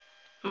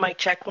Mic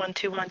check 1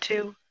 2 1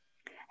 2.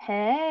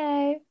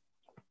 Hey,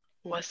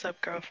 What's up,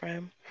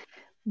 girlfriend?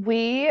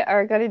 we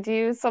are going to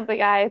do something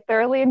I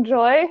thoroughly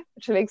enjoy,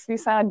 which makes me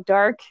sound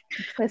dark,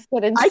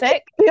 twisted, and I can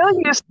sick. feel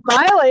you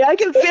smiling. I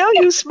can feel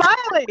you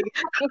smiling.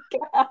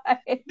 God.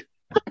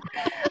 Oh,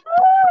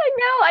 I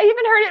know. I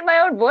even heard it in my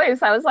own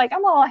voice. I was like,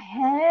 I'm all,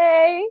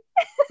 hey.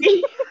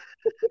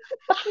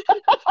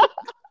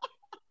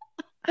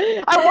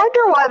 I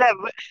wonder why that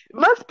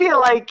must be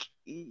like.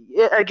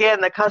 Again,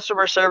 the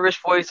customer service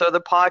voice or the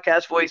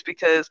podcast voice,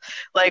 because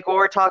like when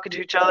we're talking to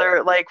each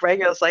other, like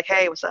regular, it's like,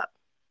 "Hey, what's up?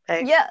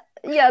 Hey." Yeah,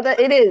 yeah, that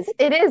it is.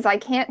 It is. I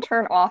can't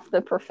turn off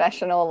the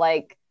professional,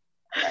 like,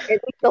 at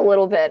least a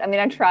little bit. I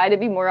mean, I try to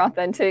be more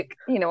authentic,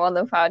 on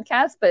the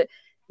podcast, but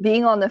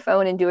being on the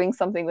phone and doing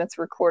something that's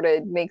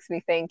recorded makes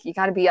me think you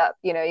got to be up,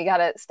 you got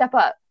to step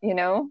up.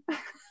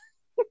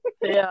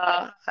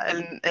 Yeah,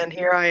 and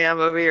here I am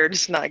over here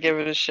just not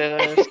giving a shit.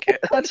 I just can't.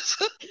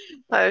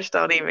 I just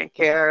don't even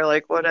care.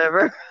 Like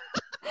whatever.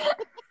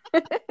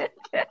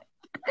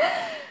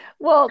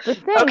 Well, the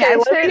thing Okay, I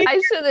let should me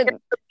I should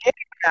get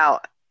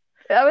out.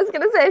 I was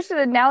gonna say I should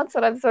announce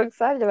what I'm so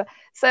excited about.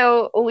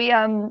 So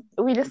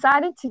we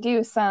decided to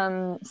do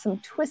some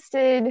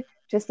twisted,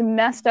 just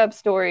messed up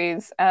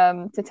stories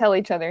to tell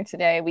each other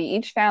today. We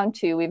each found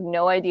two. We have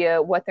no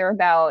idea what they're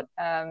about.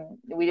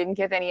 We didn't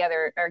give any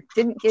other or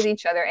didn't give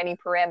each other any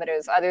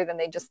parameters other than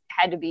they just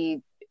had to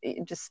be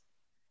just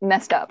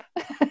messed up,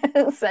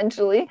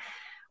 essentially,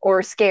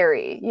 or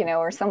scary,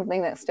 or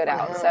something that stood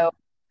out. Uh-huh.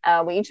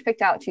 So we each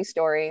picked out two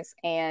stories,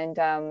 and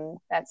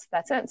that's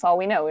it. That's all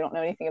we know. We don't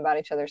know anything about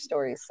each other's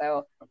stories.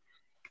 So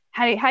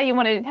how you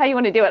want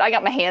to do it? I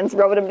got my hands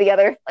rubbing them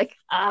together, like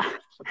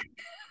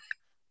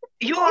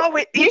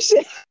You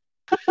should.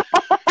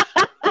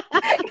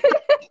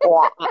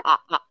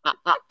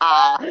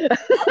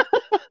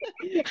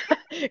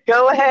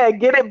 Go ahead,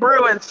 get it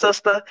brewing,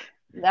 sister.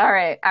 all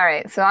right.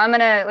 So I'm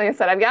gonna, like I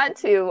said, I've got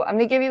two. I'm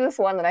gonna give you this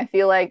one that I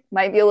feel like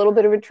might be a little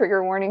bit of a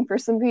trigger warning for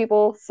some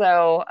people.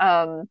 So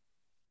I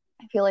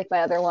feel like my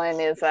other one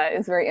is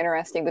very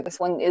interesting, but this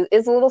one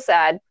is a little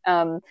sad.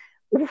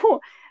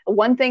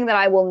 One thing that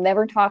I will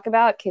never talk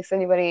about, in case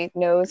anybody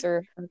knows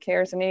or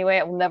cares in any way,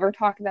 I will never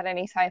talk about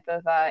any type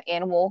of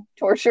animal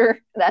torture.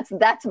 That's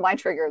my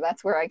trigger.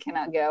 That's where I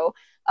cannot go.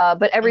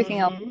 But everything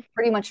else, Hmm.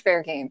 pretty much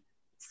fair game.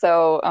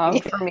 So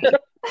for me,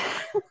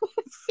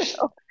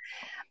 so,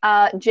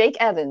 Jake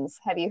Evans.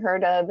 Have you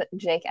heard of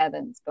Jake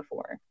Evans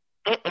before?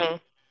 Mm-mm.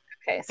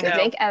 Okay, so No.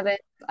 Jake Evans,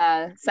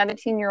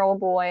 17-year-old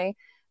boy.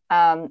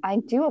 I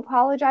do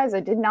apologize. I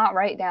did not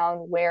write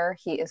down where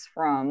he is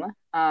from,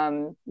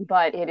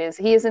 but he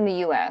is in the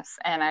U.S.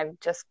 and I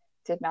just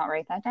did not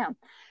write that down.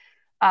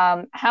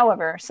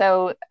 However,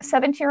 so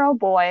 17-year-old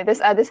boy. This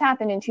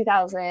happened in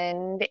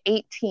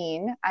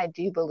 2018. I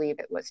do believe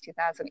it was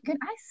 2000.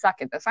 I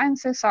suck at this. I'm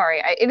so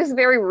sorry. It is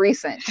very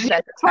recent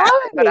that this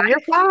happened, but I Fine, you're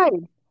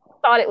fine.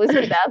 thought it was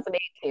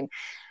 2018.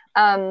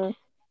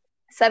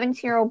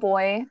 17-year-old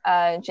boy,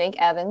 Jake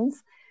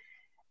Evans,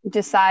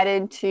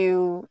 decided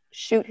to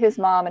shoot his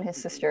mom and his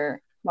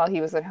sister while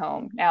he was at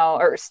home. Now,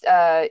 or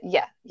sorry,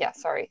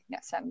 yes,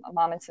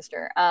 mom and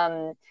sister.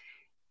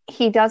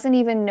 He doesn't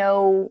even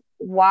know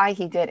why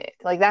he did it.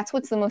 Like that's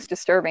what's the most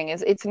disturbing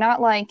is it's not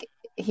like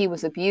he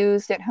was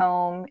abused at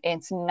home.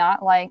 It's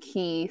not like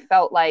he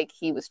felt like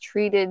he was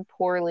treated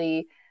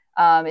poorly.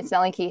 It's not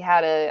like he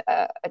had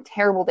a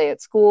terrible day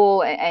at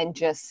school and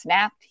just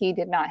snapped. He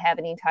did not have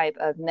any type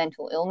of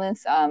mental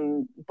illness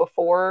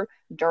before,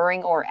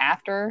 during, or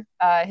after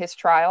his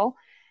trial.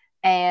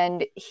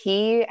 And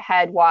he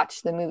had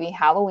watched the movie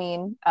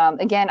Halloween.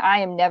 Again, I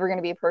am never going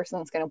to be a person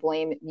that's going to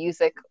blame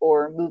music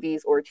or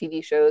movies or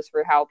TV shows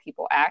for how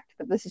people act,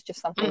 but this is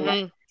just something that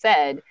Hmm. he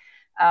said.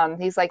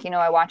 He's like,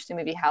 I watched the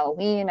movie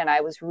Halloween and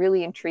I was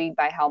really intrigued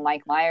by how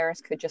Mike Myers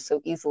could just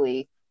so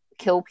easily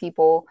kill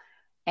people.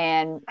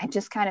 And I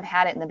just kind of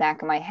had it in the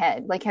back of my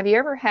head. Like, have you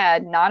ever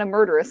had not a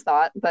murderous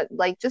thought, but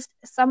like just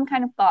some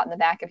kind of thought in the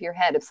back of your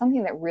head of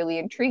something that really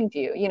intrigued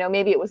you?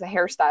 Maybe it was a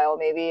hairstyle,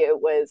 maybe it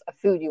was a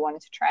food you wanted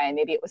to try,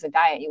 maybe it was a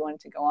diet you wanted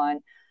to go on,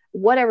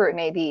 whatever it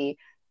may be.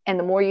 And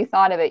the more you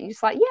thought of it, you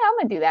just thought, yeah, I'm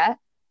going to do that.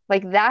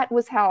 Like, that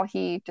was how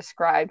he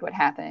described what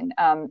happened.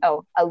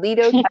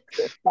 Alito,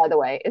 Texas, by the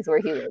way, is where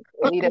he lives.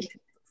 Alito, Texas.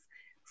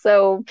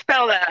 So,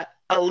 Spell that.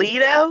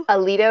 Alito?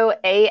 Alito,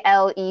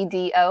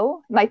 Aledo,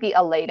 might be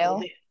Aledo.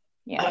 Ale-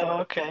 Yeah. Oh,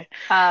 okay.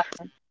 Um,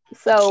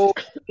 so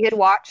he had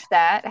watched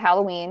that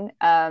Halloween,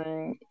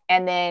 and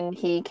then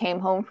he came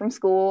home from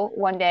school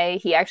one day.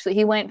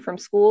 He went from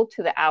school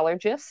to the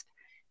allergist,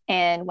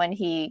 and when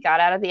he got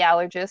out of the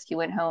allergist, he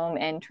went home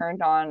and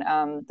turned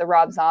on the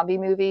Rob Zombie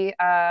movie,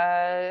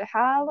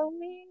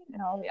 Halloween.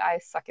 No, I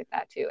suck at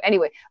that too.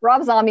 Anyway,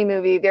 Rob Zombie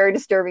movie, very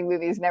disturbing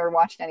movies. Never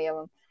watched any of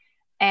them,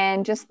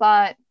 and just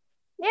thought,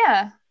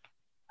 yeah,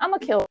 I'm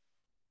gonna kill.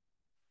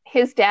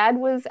 His dad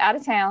was out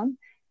of town,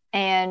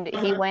 and he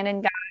Uh-huh. went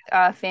and got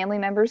a family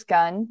member's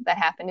gun that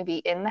happened to be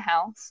in the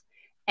house.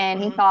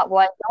 And he Hmm. thought,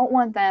 well, I don't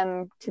want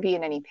them to be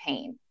in any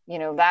pain.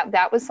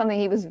 That was something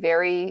he was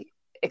very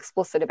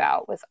explicit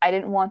about was, I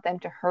didn't want them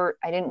to hurt.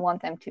 I didn't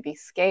want them to be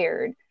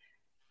scared.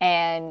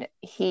 And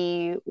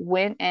he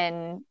went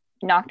and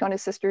knocked on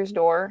his sister's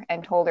door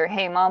and told her,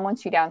 hey, mom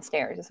wants you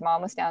downstairs. His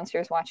mom was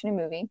downstairs watching a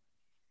movie.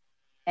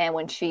 And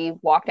when she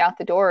walked out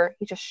the door,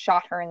 he just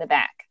shot her in the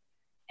back.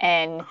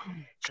 And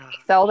she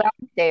fell down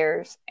the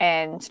stairs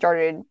and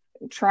started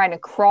trying to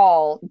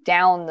crawl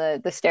down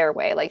the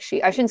stairway. Like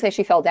I shouldn't say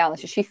she fell down,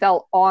 she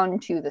fell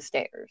onto the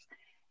stairs.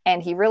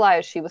 And he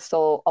realized she was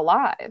still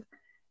alive.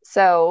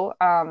 So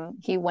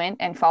he went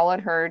and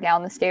followed her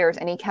down the stairs,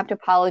 and he kept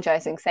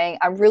apologizing, saying,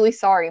 I'm really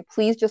sorry.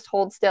 Please just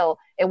hold still.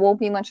 It won't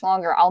be much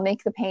longer. I'll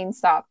make the pain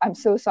stop. I'm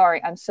so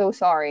sorry. I'm so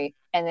sorry.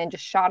 And then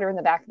just shot her in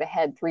the back of the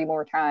head 3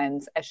 more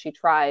times as she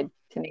tried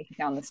to make it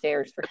down the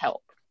stairs for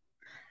help.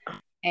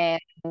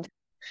 And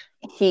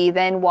he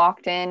then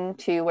walked in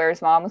to where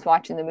his mom was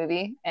watching the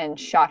movie and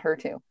shot her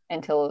too,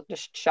 until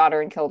just shot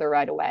her and killed her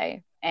right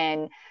away.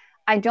 And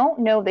I don't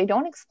know, they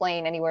don't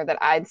explain anywhere that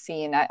I've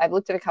seen. I've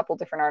looked at a couple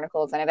different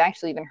articles, and I've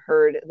actually even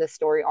heard this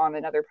story on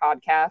another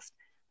podcast,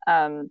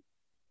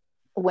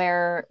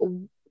 where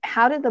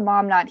how did the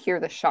mom not hear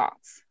the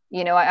shots?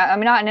 You know, I'm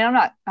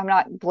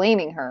not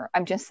blaming her.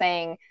 I'm just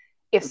saying,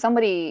 if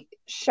somebody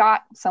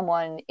shot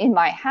someone in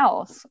my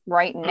house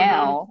right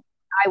now,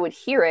 I would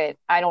hear it.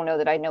 I don't know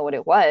that I know what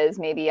it was.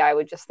 Maybe I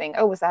would just think,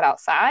 oh, was that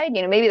outside?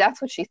 You know, maybe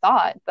that's what she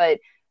thought, but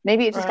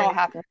maybe it just all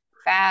happened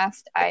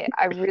fast. I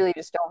really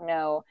just don't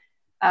know.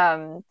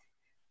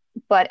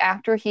 But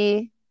after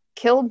he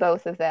killed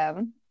both of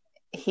them,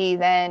 he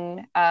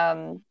then,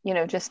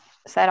 just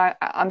said,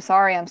 I'm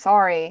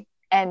sorry.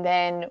 And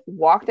then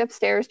walked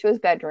upstairs to his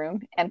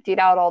bedroom, emptied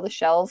out all the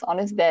shells on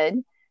his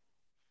bed.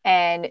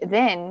 And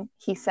then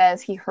he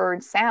says he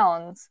heard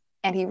sounds,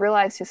 and he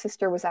realized his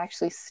sister was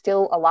actually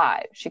still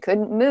alive. She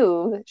couldn't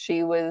move.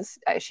 She was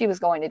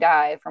going to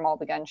die from all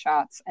the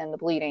gunshots and the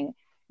bleeding.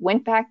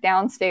 Went back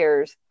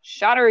downstairs,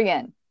 shot her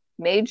again,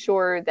 made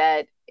sure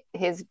that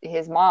his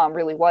mom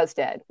really was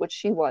dead, which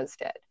she was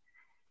dead.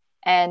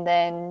 And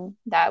then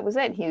that was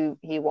it.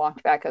 He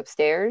walked back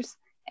upstairs,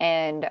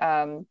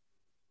 and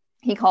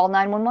he called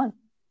 911.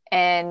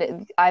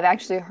 And I've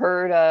actually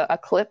heard a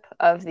clip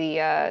of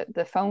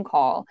the phone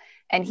call,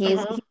 and he's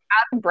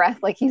out of breath,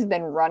 like he's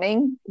been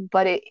running,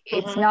 but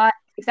it's not,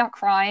 he's not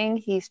crying.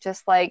 He's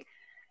just like,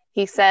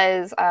 he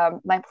says,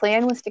 my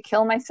plan was to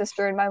kill my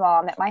sister and my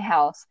mom at my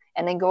house,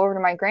 and then go over to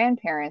my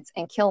grandparents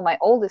and kill my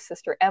oldest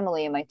sister,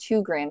 Emily, and my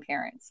 2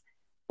 grandparents.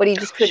 But he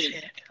just couldn't.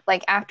 Shit.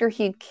 Like, after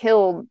he'd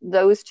killed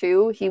those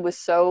 2, he was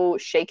so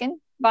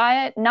shaken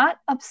by it, not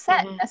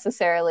upset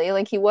necessarily.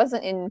 Like, he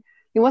wasn't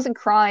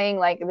crying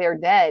like they're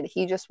dead.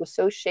 He just was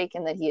so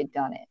shaken that he had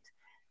done it.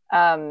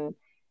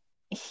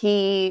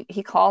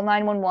 He called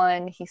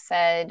 911. He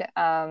said,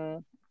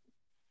 I'm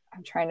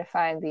trying to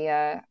find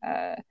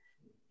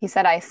he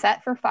said, I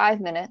sat for 5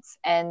 minutes,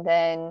 and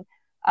then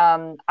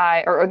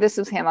this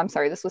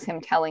was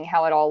him telling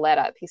how it all led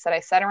up. He said,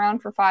 I sat around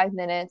for 5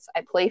 minutes.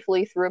 I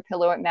playfully threw a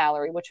pillow at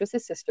Mallory, which was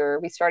his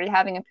sister. We started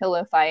having a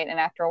pillow fight, and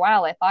after a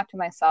while, I thought to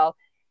myself,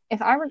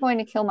 if I were going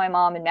to kill my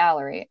mom and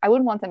Mallory, I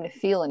wouldn't want them to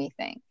feel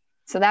anything.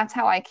 So that's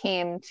how I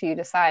came to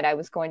decide I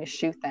was going to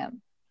shoot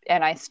them.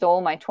 And I stole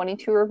my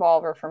 .22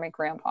 revolver from my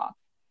grandpa.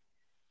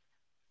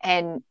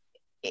 And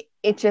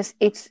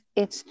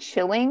it's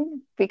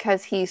chilling,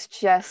 because he's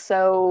just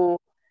so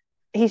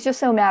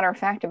matter of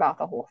fact about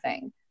the whole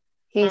thing.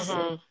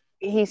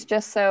 He's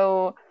just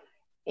so,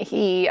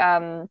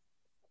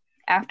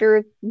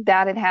 after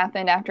that had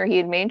happened, after he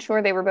had made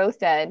sure they were both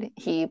dead,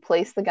 he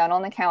placed the gun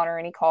on the counter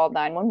and he called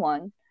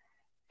 911.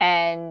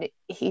 And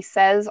he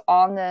says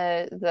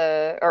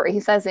he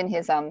says in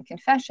his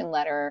confession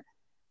letter,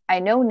 I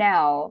know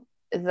now,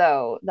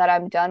 though, that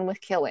I'm done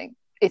with killing.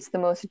 It's the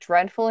most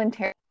dreadful and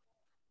terrible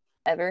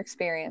ever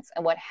experienced,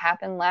 and what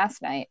happened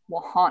last night will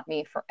haunt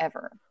me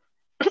forever.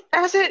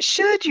 As it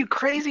should, you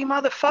crazy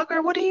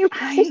motherfucker. What do you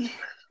mean?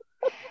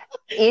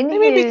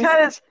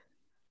 Because...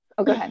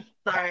 Oh, go ahead.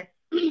 Sorry.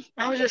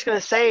 I was just going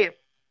to say,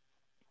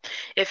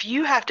 if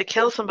you have to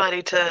kill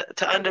somebody to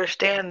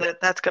understand that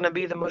that's going to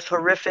be the most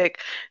horrific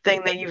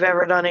thing that you've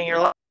ever done in your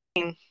life,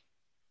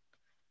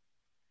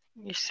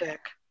 you're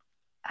sick.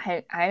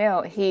 I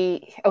know.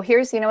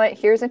 Here's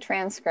a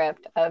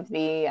transcript of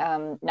the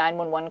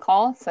 911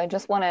 call. So I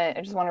just want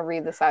to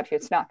read this out to you.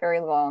 It's not very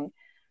long.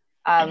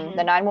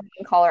 The 911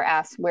 caller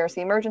asks, where's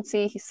the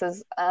emergency? He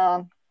says,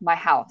 my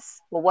house.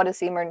 Well, what is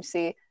the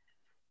emergency?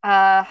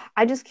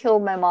 I just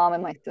killed my mom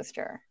and my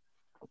sister.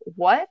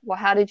 What? Well,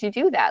 how did you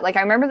do that? Like,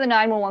 I remember the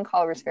 911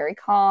 caller was very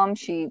calm.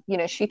 She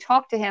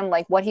talked to him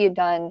like what he had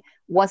done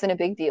wasn't a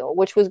big deal,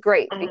 which was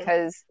great,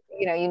 because,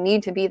 you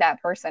need to be that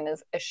person.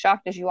 As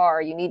shocked as you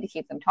are, you need to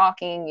keep them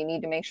talking. You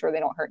need to make sure they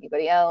don't hurt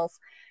anybody else.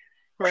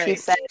 Right. She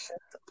says,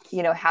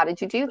 how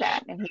did you do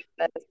that? And he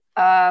says,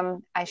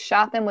 I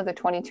shot them with a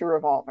 .22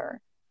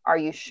 revolver. Are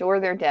you sure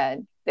they're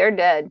dead? They're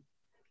dead.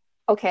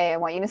 Okay, I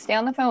want you to stay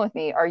on the phone with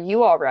me. Are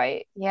you all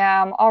right?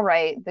 Yeah, I'm all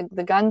right.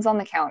 The gun's on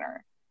the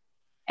counter.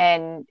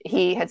 And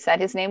he had said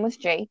his name was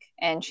Jake.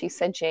 And she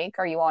said, Jake,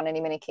 are you on any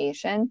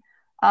medication?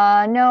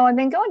 No, I've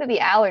been going to the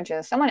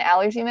allergist. I'm on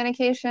allergy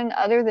medication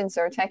other than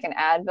Zyrtec and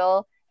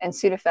Advil and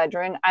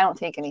pseudoephedrine. I don't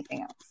take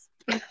anything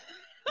else.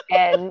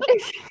 And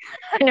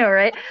I know,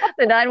 right?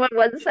 The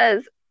 911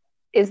 says,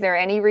 "Is there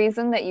any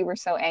reason that you were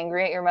so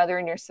angry at your mother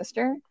and your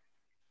sister?"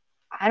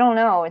 I don't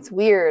know. It's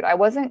weird. I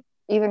wasn't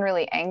even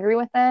really angry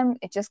with them.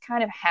 It just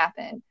kind of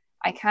happened.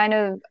 I kind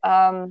of,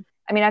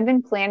 I mean, I've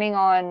been planning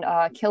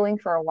on killing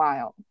for a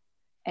while.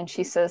 And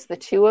she says, the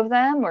two of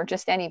them or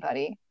just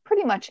anybody?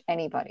 Pretty much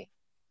anybody.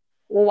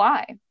 Well,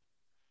 why?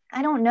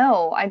 I don't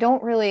know. I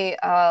don't really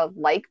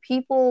like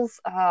people's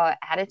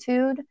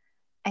attitude.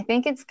 I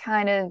think it's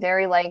kind of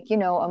very like,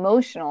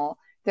 emotional.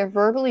 They're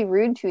verbally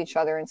rude to each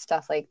other and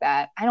stuff like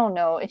that. I don't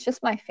know. It's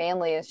just my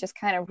family is just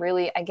kind of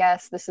really, I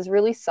guess this is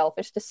really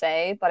selfish to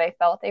say, but I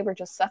felt they were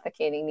just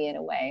suffocating me in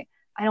a way.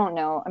 I don't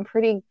know. I'm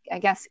pretty, I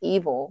guess,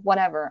 evil.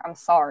 Whatever. I'm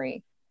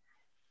sorry.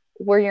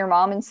 Were your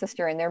mom and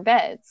sister in their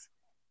beds?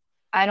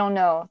 I don't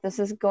know. This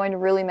is going to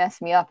really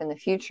mess me up in the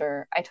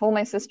future. I told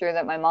my sister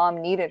that my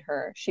mom needed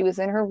her. She was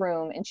in her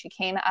room and she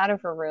came out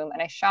of her room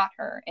and I shot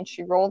her and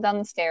she rolled down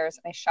the stairs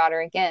and I shot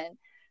her again.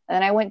 And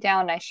then I went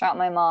down and I shot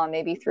my mom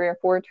maybe 3 or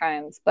 4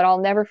 times, but I'll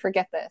never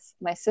forget this.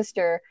 My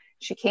sister,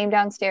 she came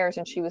downstairs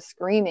and she was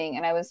screaming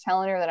and I was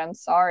telling her that I'm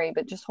sorry,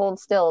 but just hold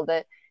still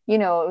that it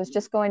was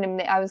just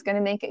I was going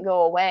to make it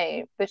go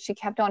away, but she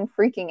kept on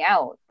freaking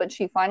out. But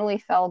she finally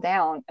fell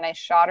down and I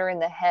shot her in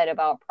the head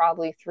about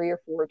probably 3 or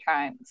 4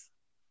 times.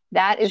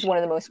 That is one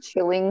of the most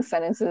chilling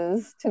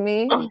sentences to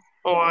me.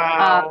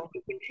 Wow.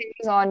 It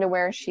continues on to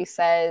where she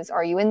says,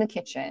 "Are you in the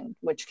kitchen?"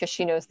 Which, because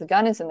she knows the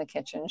gun is in the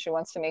kitchen, she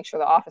wants to make sure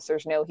the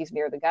officers know he's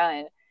near the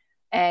gun.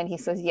 And he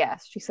says,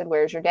 "Yes." She said,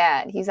 "Where's your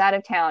dad?" "He's out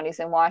of town. He's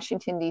in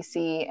Washington,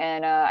 D.C."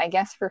 And I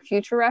guess for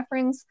future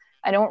reference,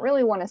 I don't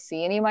really want to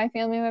see any of my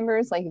family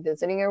members like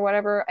visiting or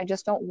whatever. I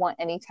just don't want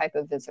any type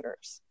of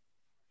visitors.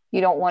 You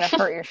don't want to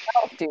hurt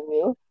yourself, do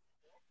you?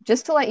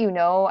 Just to let you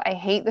know, I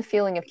hate the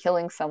feeling of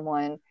killing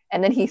someone.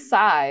 And then he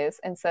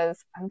sighs and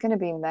says, "I'm going to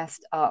be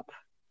messed up."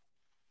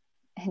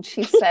 And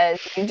she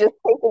says, "You just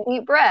take a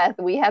deep breath.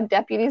 We have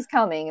deputies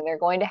coming and they're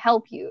going to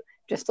help you.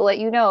 Just to let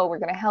you know, we're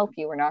going to help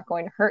you. We're not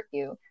going to hurt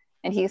you."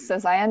 And he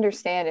says, "I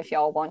understand if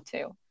y'all want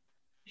to."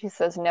 She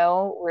says,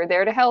 "No, we're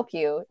there to help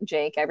you,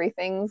 Jake.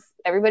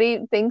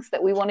 Everybody thinks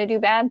that we want to do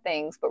bad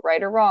things, but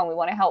right or wrong, we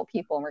want to help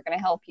people and we're going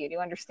to help you. Do you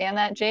understand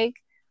that,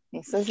 Jake?"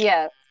 And he says,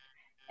 "Yes."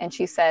 And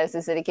she says,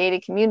 "Is it a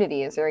gated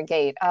community? Is there a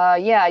gate?"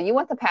 Yeah, you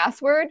want the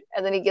password?"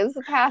 And then he gives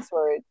the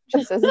password.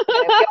 She says, "It's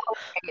gonna be all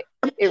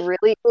right. It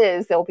really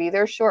is. They'll be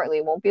there shortly.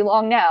 It won't be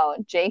long now.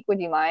 Jake,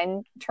 would you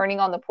mind turning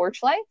on the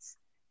porch lights?"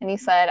 And he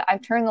said,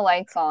 "I've turned the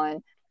lights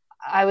on.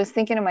 I was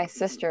thinking of my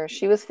sister.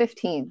 She was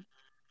 15."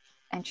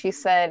 And she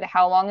said,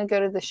 "How long ago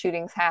did the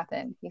shootings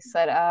happen?" He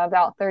said,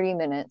 "About 30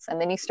 minutes."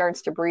 And then he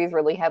starts to breathe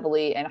really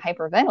heavily and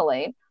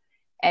hyperventilate.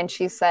 And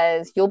she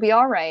says, "You'll be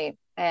all right."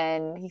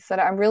 And he said,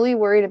 "I'm really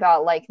worried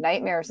about like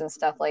nightmares and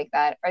stuff like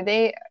that. Are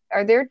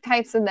there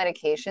types of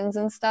medications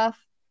and stuff?"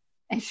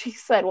 And she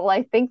said, "Well,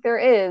 I think there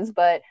is,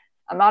 but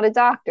I'm not a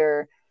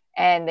doctor."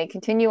 And they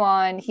continue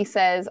on. He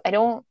says, "I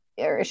don't,"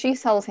 or she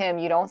tells him,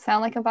 "You don't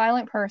sound like a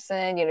violent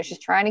person." She's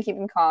trying to keep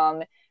him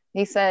calm.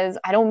 He says,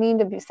 "I don't mean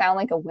to sound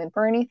like a wimp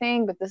or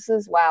anything, but this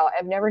is wow.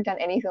 I've never done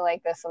anything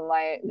like this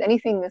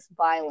anything this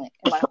violent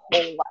in my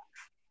whole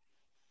life."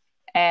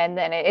 And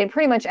then it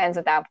pretty much ends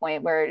at that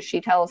point where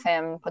she tells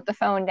him, "Put the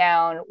phone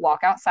down, walk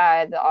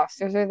outside, the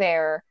officers are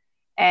there."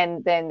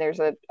 And then there's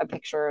a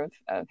picture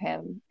of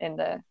him in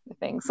the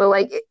thing. So,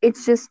 like,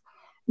 it's just,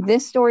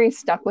 this story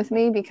stuck with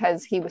me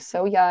because he was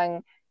so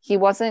young. He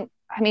wasn't,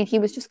 I mean, he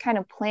was just kind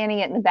of planning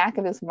it in the back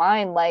of his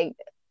mind, like,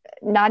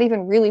 not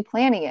even really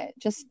planning it.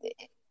 Just,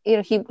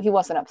 he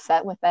wasn't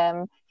upset with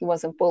them. He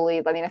wasn't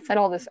bullied. I mean, I said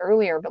all this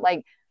earlier, but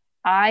like,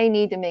 I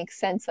need to make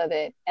sense of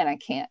it and I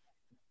can't.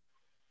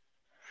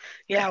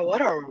 Yeah,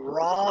 what a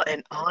raw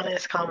and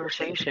honest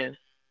conversation.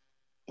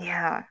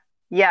 Yeah.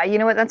 Yeah, you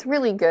know what? That's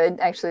really good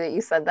actually that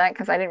you said that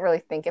because I didn't really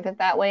think of it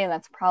that way. And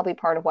that's probably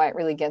part of why it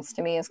really gets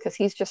to me is because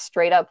he's just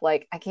straight up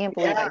like, "I can't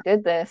believe I Yeah,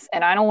 did this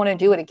and I don't want to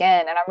do it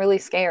again. And I'm really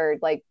scared.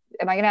 Like,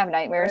 am I gonna have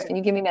nightmares? right. Can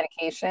you give me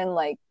medication?"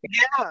 Like,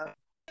 Yeah.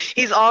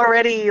 He's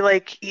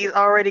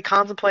already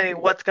contemplating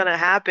what's gonna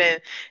happen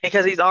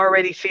because he's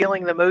already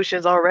feeling the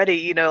emotions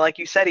already. Like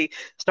you said, he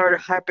started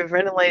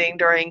hyperventilating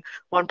during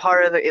one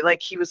part of the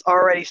like he was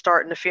already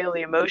starting to feel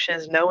the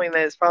emotions, knowing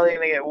that it's probably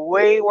gonna get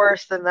way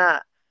worse than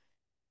that.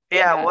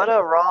 Yeah, yeah, what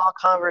a raw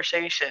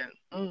conversation.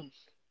 Yeah,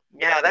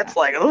 yeah. that's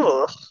like,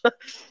 ugh.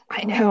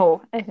 I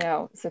know. I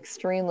know. It's I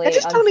extremely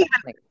just don't even.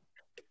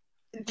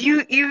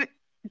 unsettling.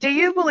 Do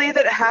you believe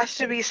that it has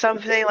to be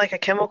something like a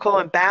chemical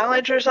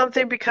imbalance or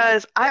something?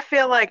 Because I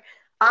feel like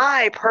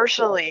I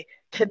personally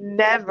could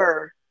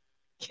never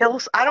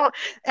kill. I don't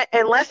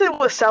unless it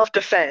was self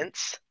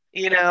defense.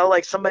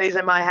 Like somebody's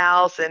in my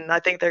house and I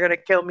think they're gonna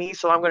kill me,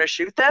 so I'm gonna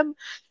shoot them.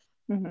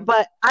 Hmm.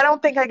 But I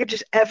don't think I could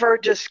just ever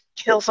just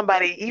kill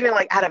somebody, even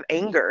like out of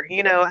anger.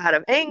 Out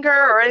of anger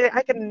or anything.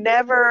 I could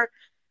never.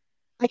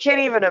 I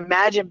can't even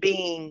imagine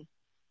being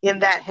in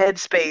that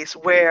headspace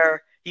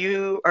where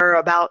you are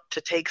about to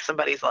take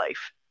somebody's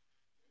life.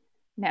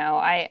 No,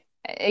 I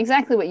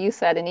exactly what you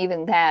said, and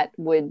even that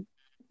would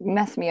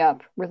mess me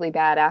up really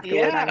bad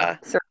afterward. I'm Yeah.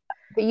 certain.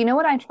 But you know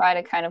what I try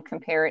to kind of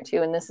compare it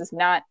to, and this is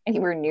not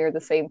anywhere near the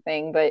same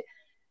thing, but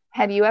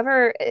have you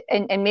ever,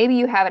 and maybe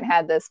you haven't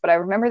had this, but I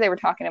remember they were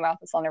talking about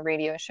this on a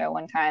radio show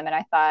one time, and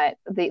I thought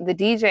the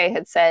DJ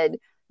had said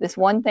this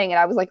one thing, and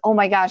I was like, oh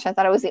my gosh, I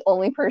thought I was the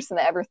only person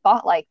that ever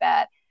thought like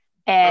that.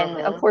 And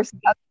of Hmm. course, the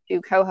other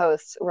two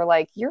co-hosts were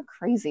like, you're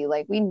crazy.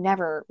 Like, we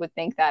never would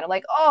think that. I'm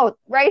like, oh,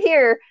 right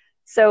here.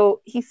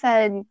 So he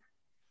said,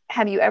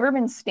 have you ever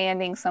been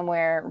standing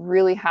somewhere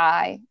really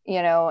high,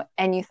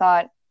 and you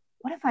thought,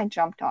 what if I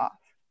jumped off?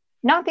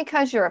 Not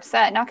because you're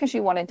upset, not because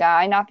you want to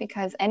die, not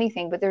because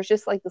anything, but there's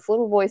just like this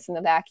little voice in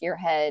the back of your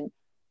head.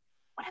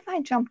 What if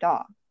I jumped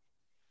off?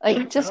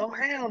 Like, just Oh,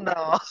 hell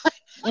no.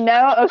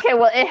 no. Okay,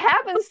 well, it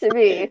happens to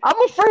be.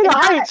 I'm afraid of It's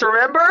not, heights,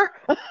 remember?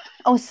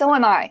 oh, so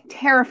am I,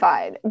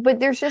 terrified. But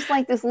there's just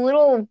like this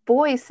little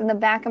voice in the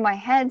back of my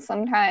head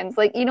sometimes.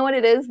 Like, you know what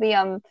it is?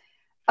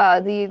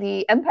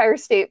 The Empire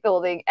State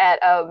Building at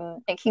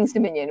King's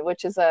Dominion,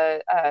 which is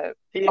a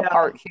Yeah.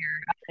 park here,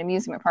 an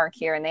amusement park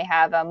here, and they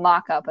have a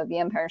mock-up of the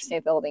Empire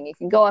State Building. You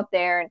can go up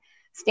there and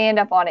stand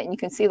up on it, and you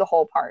can see the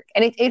whole park.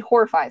 And it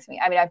horrifies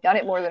me. I mean, I've done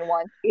it more than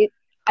once.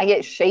 I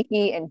get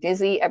shaky and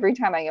dizzy every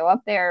time I go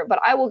up there, but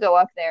I will go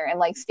up there and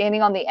like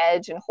standing on the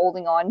edge and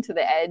holding on to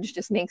the edge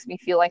just makes me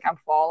feel like I'm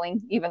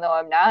falling, even though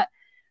I'm not.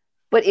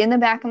 But in the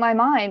back of my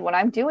mind, when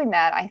I'm doing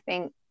that, I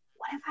think,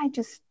 what if I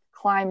just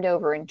climbed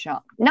over and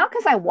jumped? Not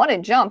because I want to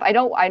jump. I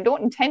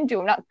don't intend to.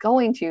 I'm not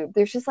going to.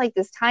 There's just like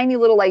this tiny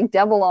little like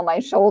devil on my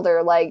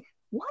shoulder, like,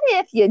 what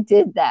if you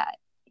did that?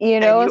 You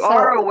And know? you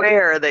are So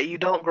aware that you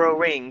don't grow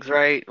rings,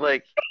 right?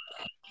 Like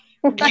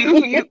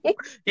you you right.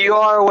 you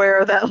are aware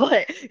of that,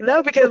 like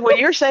no, because when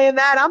you're saying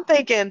that, I'm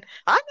thinking,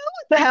 I know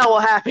what the hell will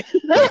happen.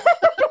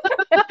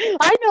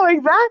 I know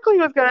exactly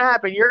what's gonna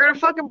happen. You're gonna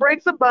fucking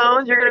break some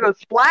bones. You're gonna go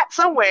splat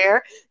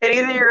somewhere, and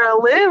either you're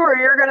gonna live or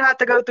you're gonna have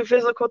to go through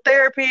physical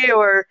therapy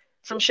or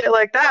some shit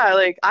like that.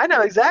 Like I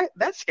know exactly.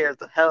 That scares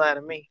the hell out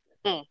of me.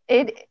 Hmm.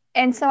 It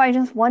and so I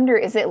just wonder,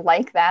 is it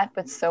like that,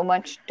 but so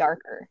much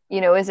darker?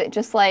 Is it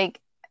just like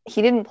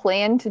he didn't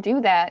plan to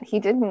do that? He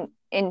didn't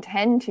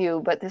intend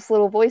to, but this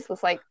little voice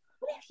was like,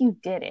 what if you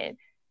did it?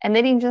 And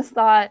then he just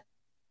thought,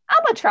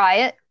 I'm gonna try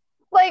it.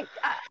 Like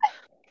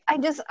I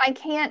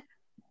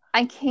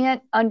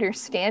can't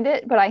understand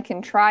it, but I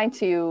can try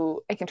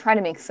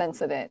to make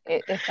sense of it.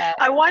 If that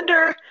I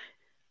wonder.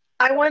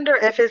 I wonder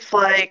if it's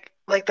like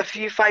the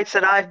few fights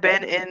that I've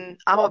been in.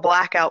 I'm a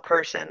blackout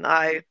person.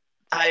 I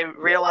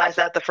realized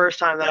that the first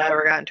time that I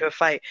ever got into a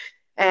fight,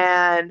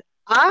 and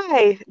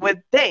I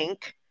would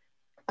think.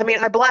 I mean,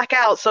 I black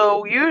out,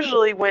 so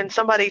usually when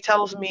somebody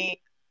has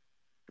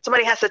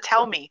to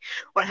tell me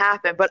what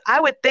happened. But I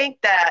would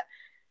think that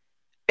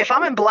if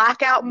I'm in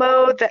blackout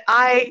mode, that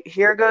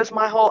here goes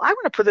my whole, I'm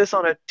going to put this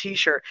on a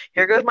t-shirt.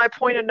 Here goes my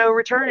point of no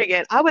return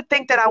again. I would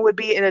think that I would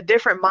be in a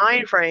different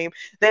mind frame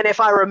than if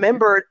I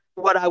remembered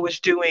what I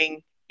was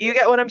doing. You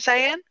get what I'm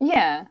saying?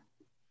 yeah.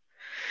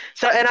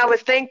 So, and I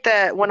would think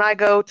that when I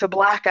go to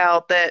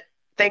blackout, that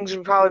things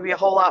would probably be a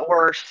whole lot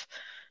worse,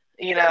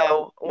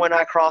 when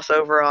I cross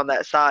over on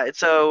that side.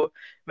 So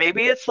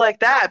maybe it's like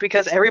that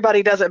because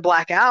everybody doesn't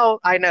black out.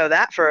 I know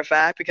that for a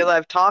fact because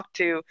I've talked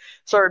to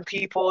certain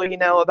people,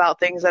 about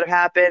things that have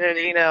happened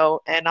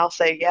and I'll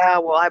say, yeah,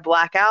 well, I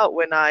black out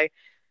when I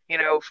get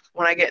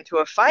into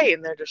a fight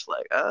and they're just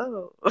like,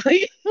 oh.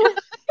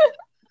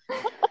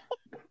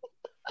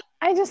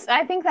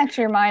 I think that's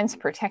your mind's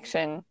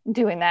protection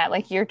doing that.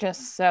 Like you're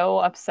just so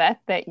upset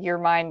that your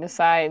mind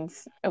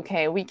decides,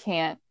 okay, you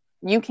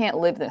can't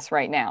live this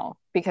right now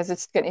because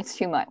it's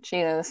too much.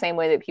 The same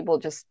way that people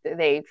just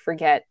they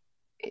forget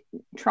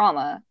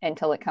trauma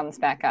until it comes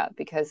back up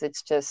because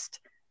it's just,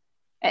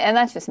 and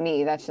that's just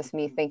me. That's just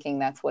me thinking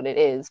that's what it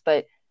is.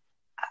 But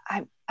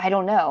I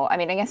don't know. I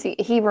mean, I guess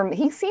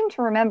he seemed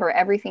to remember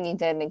everything he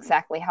did and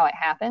exactly how it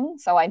happened.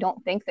 So I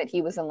don't think that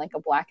he was in like a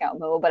blackout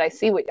mode. But I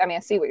see what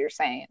you're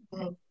saying.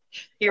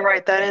 You're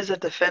right. That is a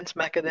defense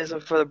mechanism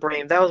for the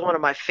brain. That was one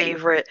of my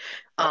favorite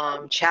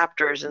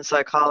chapters in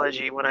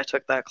psychology when I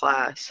took that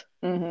class.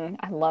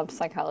 I loved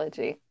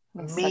psychology.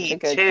 It was such a Me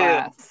good too.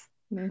 class.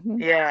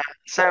 hmm Yeah,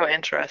 so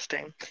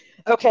interesting.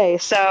 Okay,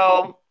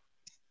 so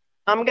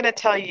I'm gonna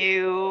tell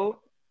you,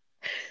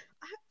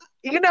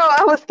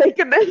 I was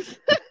thinking this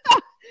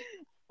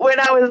when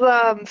I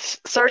was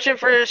searching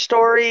for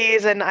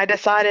stories and I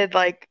decided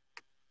like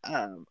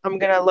I'm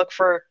gonna look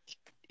for,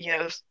 you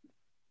know,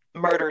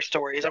 murder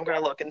stories. I'm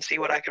gonna look and see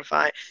what I can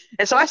find.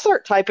 And so I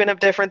start typing up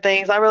different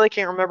things. I really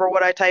can't remember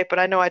what I typed, but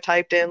I know I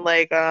typed in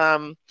like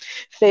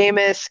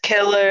famous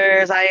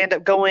killers. I end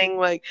up going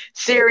like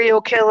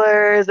serial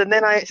killers, and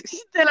then I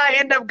then I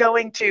end up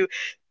going to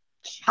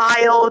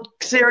child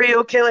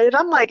serial killer. And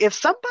I'm like, if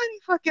somebody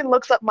fucking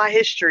looks up my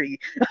history.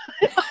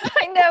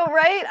 I know,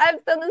 right?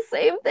 I've done the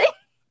same thing.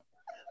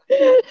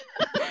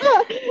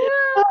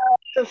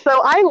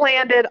 So I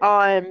landed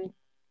on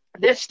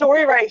this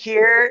story right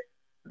here.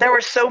 There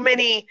were so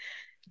many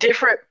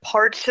different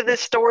parts to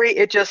this story.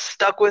 It just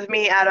stuck with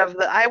me out of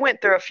the. I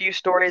went through a few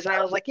stories and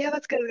I was like, yeah,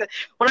 that's good.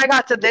 When I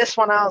got to this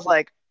one, I was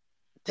like,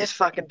 this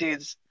fucking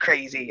dude's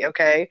crazy.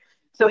 Okay,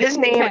 so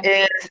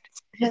Okay.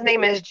 his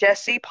name is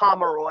Jesse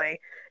Pomeroy.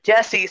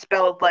 Jesse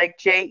spelled like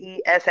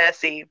Jesse,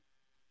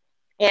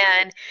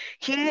 and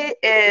he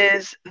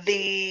is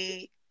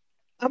the.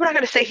 I'm not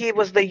going to say he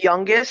was the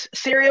youngest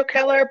serial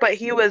killer, but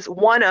he was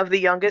one of the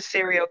youngest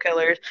serial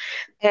killers,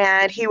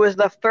 and he was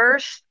the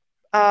first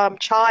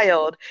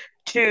child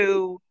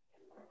to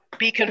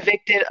be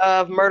convicted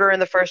of murder in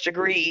the first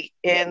degree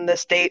in the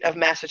state of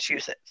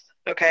Massachusetts.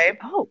 Okay.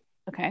 Oh,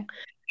 okay.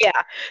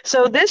 Yeah.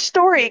 So this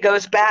story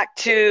goes back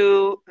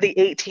to the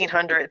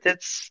 1800s.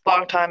 It's a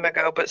long time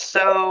ago, but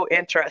so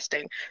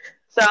interesting.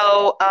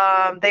 So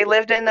they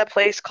lived in a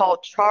place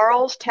called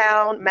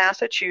Charlestown,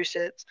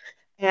 Massachusetts,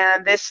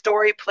 and this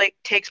story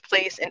takes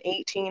place in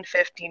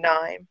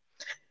 1859.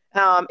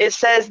 It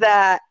says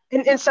that,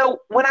 and so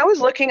when I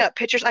was looking up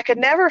pictures, I could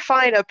never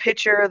find a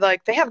picture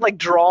like they have like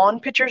drawn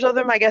pictures of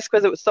them, I guess,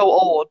 because it was so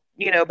old,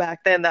 back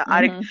then that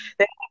I didn't Hmm.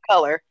 they didn't have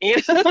color,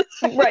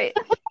 Right.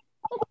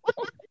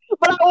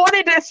 but I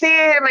wanted to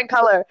see him in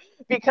color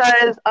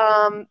because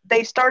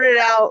they started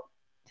out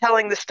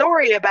telling the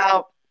story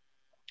about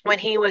when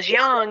he was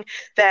young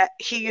that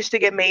he used to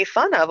get made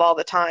fun of all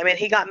the time, and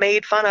he got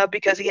made fun of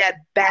because he had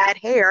bad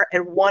hair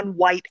and one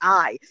white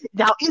eye.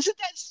 Now, isn't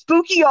that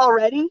spooky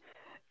already?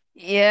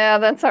 Yeah,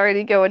 that's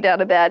already going down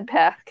a bad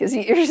path because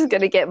you're just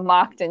gonna get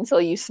mocked until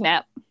you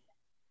snap.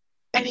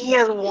 And he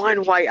has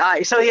one white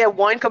eye. So he had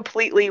one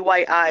completely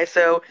white eye.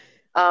 So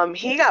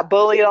he got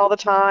bullied all the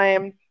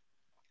time.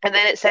 And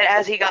then it said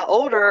as he got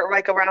older,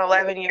 like around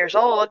 11 years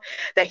old,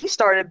 that he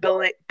started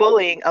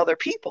bullying other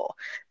people.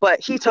 But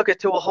he took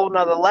it to a whole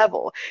nother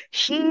level.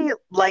 He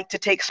liked to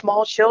take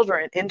small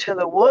children into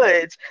the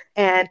woods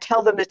and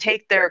tell them to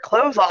take their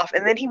clothes off.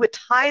 And then he would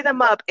tie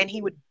them up and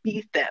he would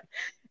beat them.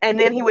 And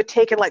then he would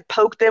take and like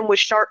poke them with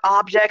sharp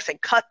objects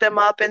and cut them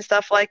up and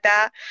stuff like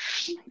that.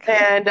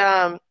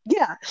 And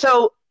yeah,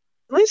 so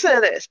listen to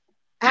this.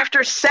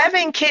 After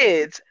seven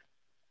kids,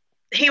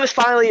 he was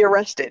finally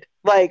arrested.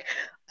 Like,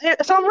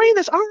 so I'm reading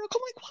this article.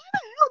 I'm like, why the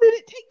hell did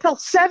it take till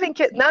seven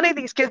kids? None of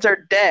these kids are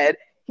dead.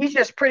 He's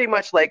just pretty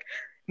much like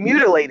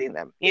mutilating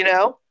them.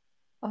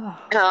 Oh,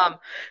 Um,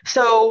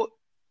 so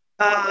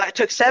it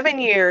took 7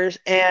 years,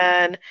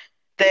 and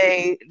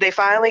they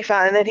finally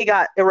found, and then he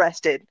got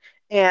arrested,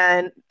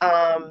 and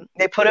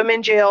they put him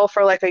in jail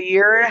for like a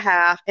year and a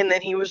half, and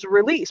then he was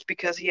released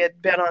because he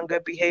had been on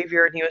good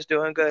behavior and he was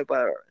doing good,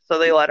 whatever. So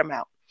they let him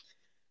out.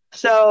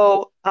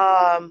 So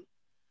I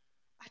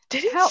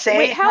didn't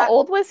say how how.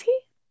 old was he?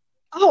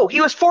 Oh,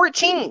 he was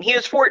 14. He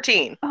was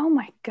 14. Oh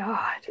my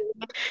God.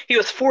 He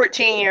was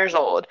 14 years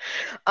old.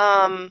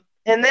 And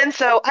then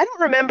so I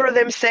don't remember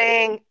them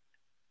saying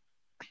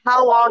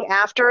how long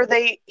after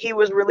he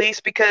was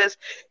released because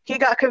he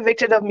got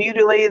convicted of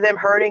mutilating them,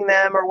 hurting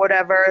them, or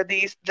whatever.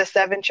 The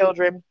seven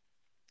children.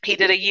 He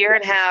did a year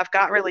and a half,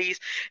 got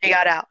released, and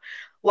got out.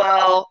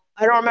 Well,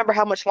 I don't remember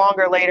how much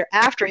longer later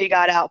after he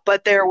got out,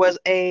 but there was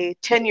a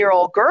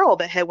 10-year-old girl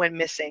that had went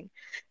missing,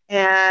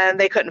 and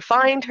they couldn't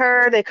find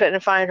her. They couldn't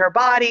find her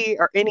body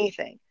or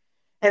anything.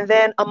 And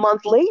then a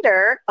month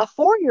later, a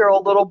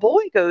 4-year-old little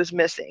boy goes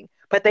missing.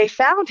 But they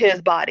found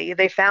his body.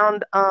 They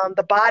found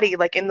the body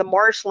like in the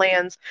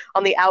marshlands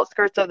on the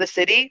outskirts of the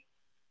city,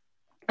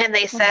 and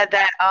they Oh, said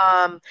that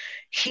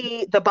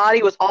the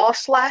body was all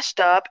slashed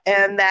up,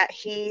 and that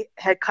he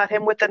had cut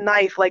him with a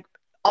knife, like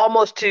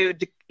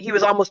he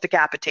was almost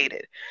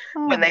decapitated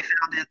when they oh,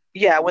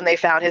 found when they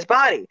found his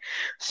body.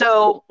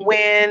 So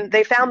when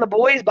they found the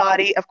boy's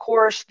body, of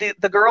course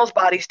the girl's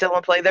body's still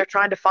in play. They're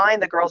trying to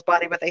find the girl's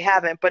body, but they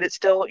haven't. But it's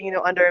still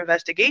under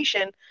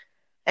investigation.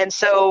 And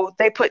so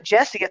they put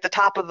Jesse at the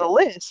top of the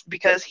list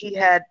because he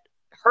had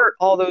hurt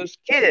all those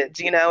kids,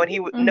 and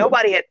hmm.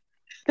 nobody had.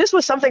 This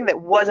was something that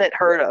wasn't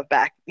heard of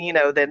back,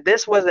 then.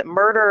 This wasn't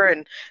murder,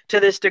 and to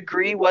this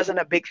degree wasn't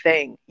a big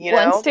thing, you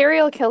Well, and know?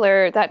 serial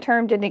killer, that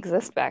term didn't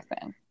exist back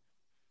then.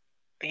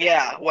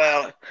 Yeah,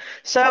 well,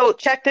 so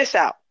check this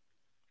out.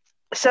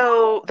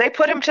 So they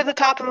put him to the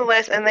top of the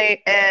list, and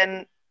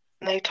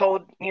they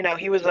told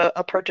he was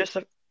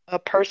a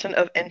person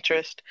of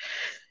interest.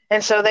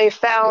 And so they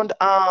found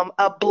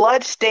a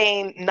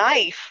blood-stained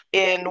knife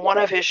in one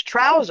of his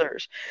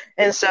trousers.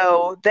 And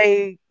so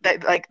they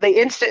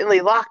instantly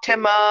locked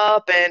him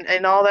up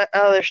and all that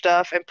other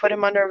stuff and put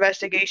him under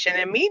investigation.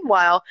 And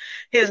meanwhile,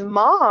 his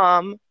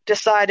mom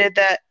decided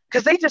that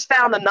because they just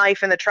found the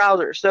knife in the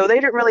trousers, so they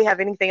didn't really have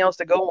anything else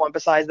to go on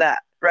besides that,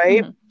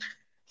 right? Hmm.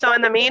 So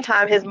in the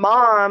meantime, his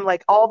mom,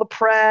 like all the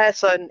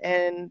press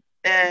and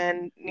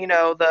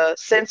the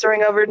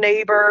censoring of her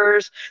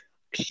neighbors,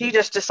 she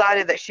just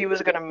decided that she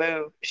was going to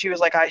move. She was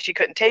like, she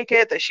couldn't take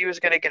it, that she was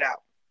going to get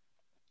out.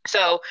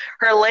 So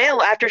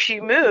after she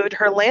moved,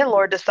 her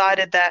landlord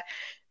decided that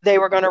they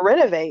were going to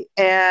renovate.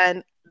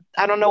 And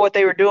I don't know what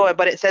they were doing,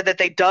 but it said that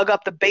they dug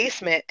up the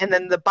basement and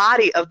then the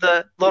body of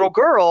the little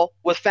girl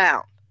was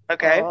found.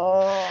 Okay.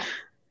 Oh,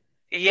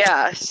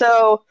 Yeah.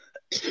 So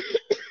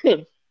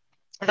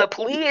The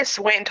police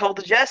went and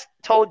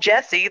told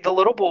Jesse, the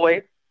little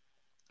boy,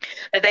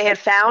 that they had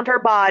found her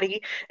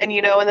body, and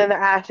and then they're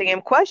asking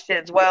him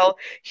questions. Well,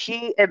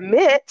 he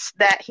admits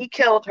that he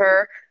killed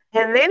her,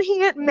 and then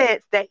he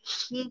admits that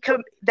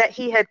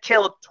he had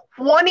killed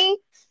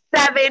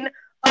 27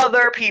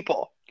 other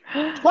people.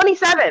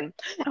 27.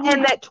 Oh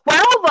And my. that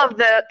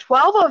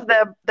 12 of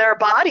their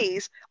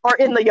bodies are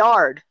in the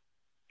yard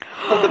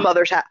of the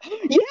mother's house.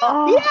 Yeah,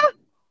 Oh, yeah.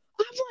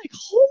 I'm like,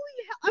 holy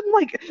hell. I'm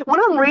like, when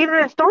I'm reading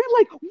that story, I'm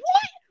like,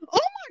 what? Oh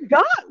my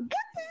God, what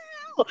the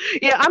hell?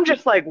 Yeah, I'm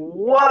just like,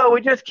 whoa,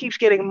 it just keeps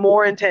getting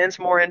more intense,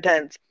 more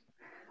intense.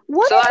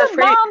 what So I did was the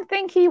pretty, mom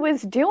think he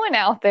was doing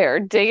out there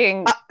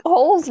digging I,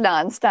 holes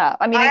nonstop?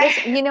 I mean, I I guess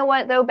you know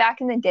what though,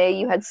 back in the day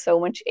you had so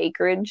much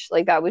acreage,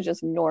 like that was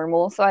just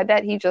normal. So I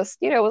bet he just,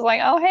 was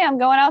like, "Oh, hey, I'm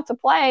going out to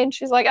play." And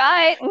she's like, "All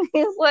right." And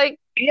he's like,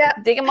 yeah,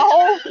 digging my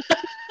hole.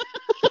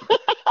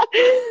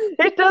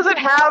 it doesn't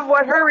have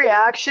what her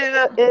reaction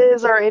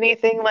is or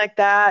anything like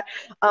that.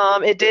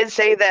 It did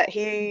say that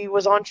he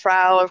was on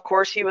trial. Of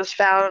course, he was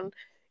found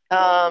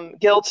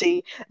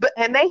guilty,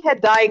 and they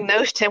had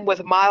diagnosed him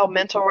with mild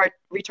mental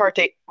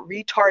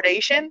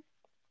retardation.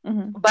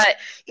 Hmm. But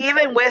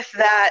even with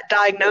that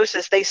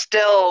diagnosis, they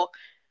still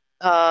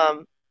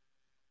um,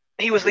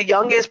 he was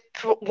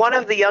one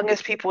of the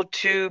youngest people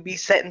to be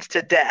sentenced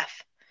to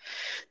death,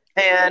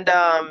 and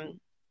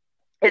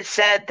it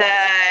said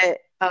that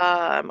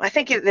I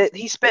think that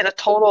he spent a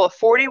total of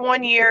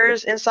 41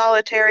 years in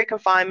solitary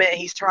confinement.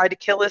 He's tried to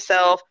kill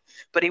himself,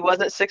 but he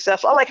wasn't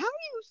successful. I'm like, how are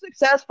you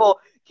successful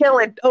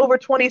killing over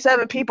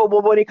 27 people,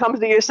 but when it comes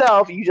to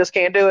yourself, you just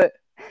can't do it?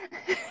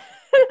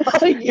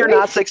 You're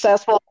not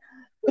successful.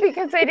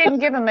 Because they didn't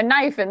give him a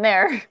knife in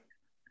there.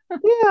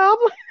 Yeah,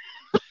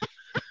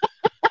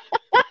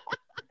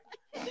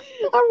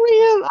 I'm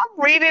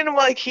reading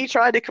like he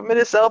tried to commit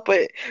himself,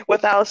 but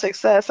without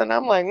success. And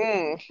I'm like,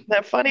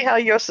 that funny how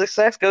your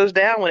success goes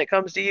down when it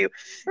comes to you.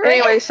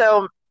 Right? Anyway,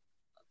 so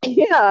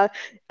yeah.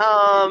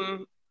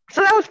 Um,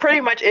 so that was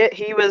pretty much it.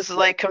 He was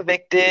like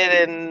convicted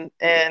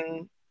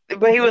and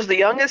but he was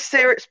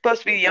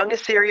supposed to be the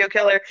youngest serial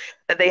killer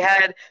that they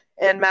had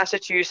in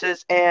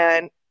Massachusetts,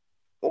 and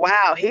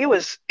wow, he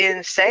was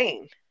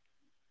insane.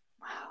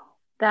 Wow.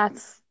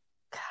 That's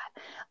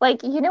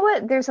like, you know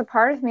what? There's a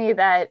part of me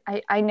that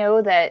I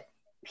know that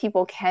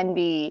people can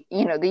be,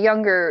 the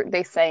younger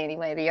they say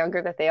anyway, the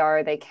younger that they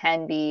are, they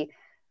can be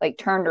like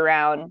turned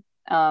around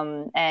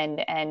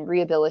and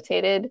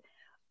rehabilitated.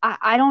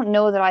 I don't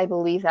know that I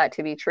believe that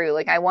to be true.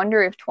 Like I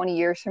wonder if 20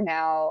 years from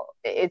now,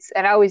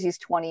 and I always use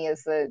 20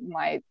 as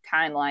my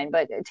timeline,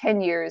 but 10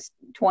 years,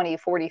 20,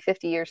 40,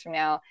 50 years from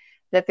now,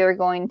 that they're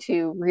going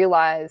to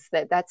realize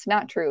that that's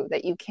not true,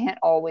 that you can't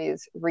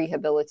always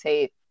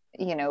rehabilitate.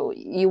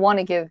 You want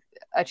to give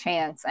a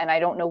chance, and I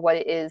don't know what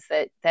it is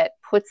that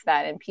puts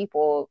that in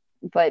people,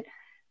 but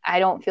I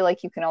don't feel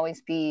like you can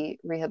always be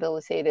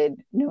rehabilitated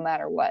no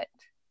matter what.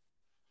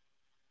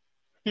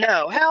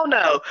 No, hell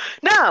no.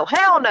 No,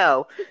 hell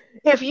no.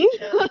 If you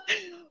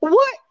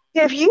what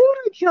if you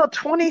killed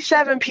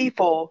 27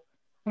 people?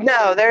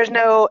 No, there's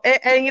no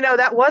and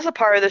that was a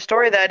part of the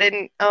story that I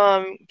didn't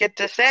get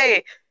to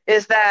say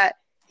is that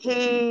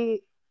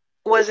he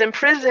was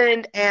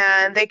imprisoned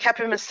and they kept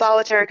him in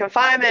solitary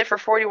confinement for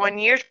 41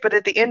 years, but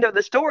at the end of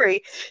the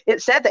story,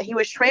 it said that he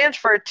was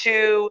transferred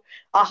to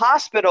a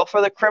hospital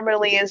for the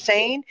criminally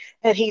insane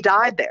and he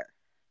died there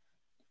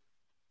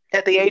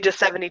at the age of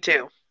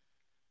 72.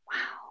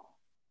 Wow.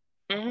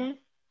 Hmm.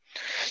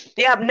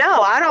 Yeah,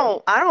 no, I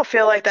don't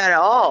feel like that at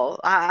all.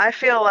 I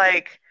feel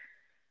like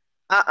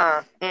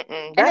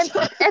And that's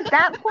at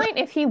that point,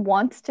 if he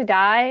wants to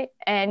die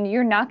and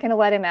you're not going to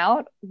let him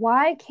out,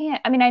 why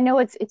can't? I mean, I know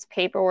it's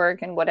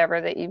paperwork and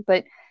whatever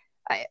but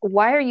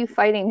why are you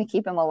fighting to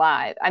keep him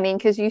alive? I mean,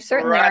 because you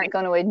certainly aren't right.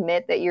 going to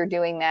admit that you're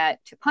doing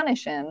that to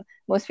punish him.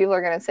 Most people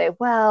are going to say,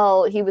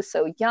 well, he was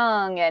so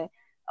young. And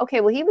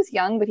okay, well, he was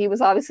young, but he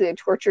was obviously a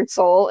tortured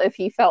soul. If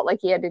he felt like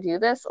he had to do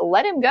this,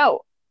 let him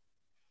go.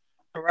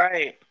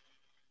 Right.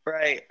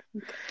 Right.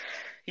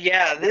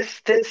 Yeah,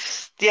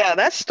 yeah,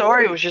 that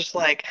story was just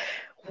like,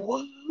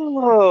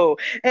 whoa.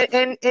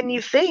 And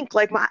you think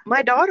like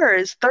my daughter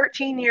is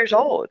 13 years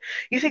old.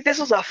 You think this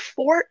was a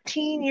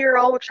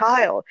 14-year-old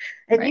child.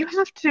 And you Right.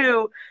 have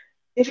to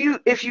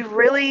if you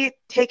really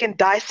take and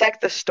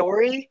dissect the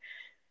story,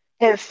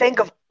 and think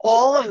of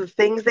all of the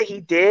things that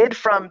he did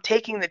from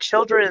taking the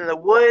children in the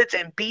woods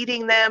and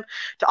beating them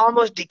to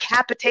almost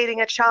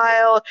decapitating a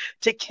child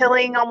to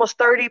killing almost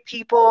 30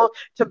 people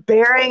to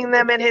burying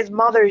them in his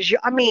mother's.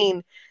 I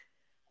mean,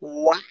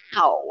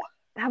 wow.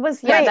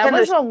 Yeah, that And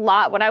was this, a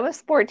lot. When I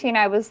was 14,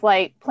 I was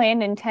like playing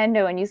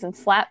Nintendo and using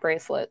slap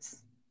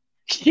bracelets.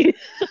 you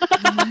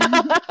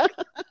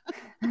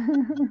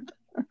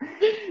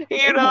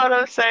know what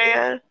I'm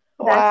saying?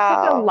 That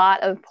took a Wow.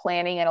 lot of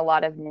planning and a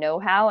lot of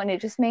know-how, and it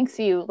just makes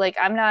you like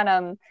I'm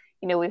not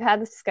we've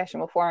had this discussion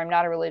before. I'm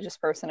not a religious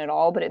person at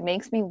all, but it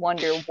makes me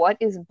wonder what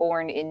is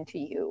born into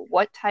you.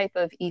 What type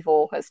of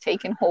evil has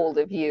taken hold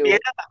of Yeah, you?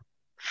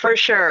 for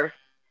sure.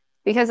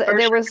 because For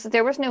sure.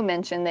 there was no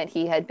mention that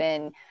he had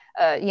been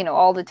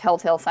all the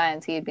telltale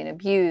signs he had been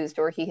abused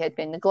or he had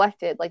been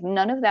neglected. Like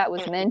none of that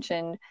was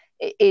mentioned.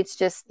 It's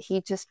just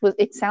he just was.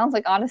 It sounds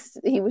like honest.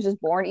 He was just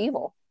born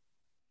evil.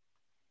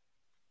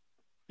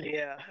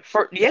 Yeah.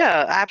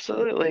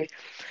 Absolutely.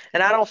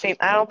 And I don't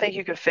think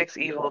you can fix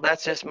evil.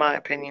 That's just my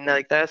opinion.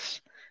 Like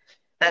that's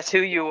who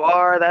you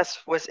are.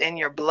 That's what's in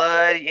your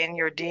blood, in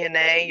your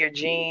DNA, your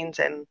genes,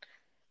 and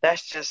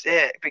that's just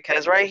it.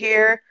 Because right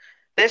here,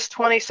 this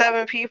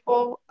 27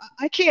 people,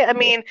 I can't. I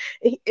mean,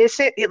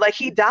 like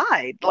he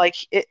died. Like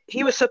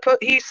he was supposed.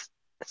 He's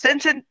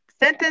sentenced,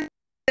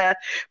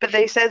 but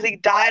they says he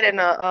died in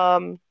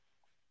a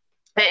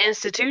an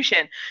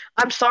institution.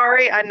 I'm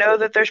sorry. I know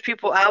that there's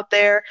people out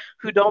there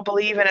who don't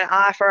believe in an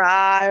eye for an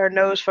eye or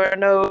nose for a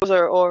nose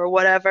or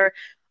whatever.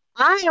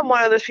 I am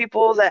one of those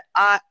people that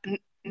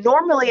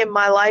normally in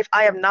my life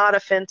I am not a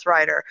fence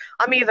rider.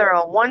 I'm either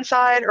on one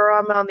side or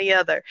I'm on the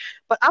other.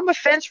 But I'm a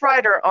fence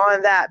rider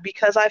on that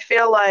because I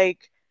feel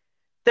like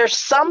there's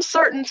some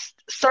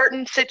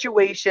certain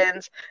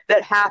situations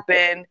that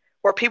happen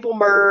where people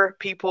murder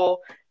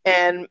people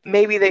and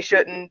maybe they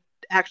shouldn't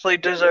actually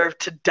deserve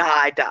to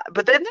die.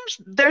 But then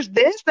there's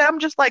this that I'm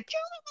just like, kill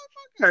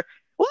that motherfucker.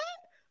 What?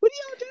 What are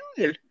y'all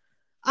doing?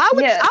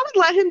 Yeah. I would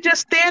let him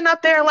just stand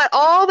up there and let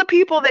all the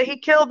people that he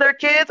killed their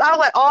kids, I would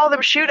let all of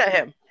them shoot at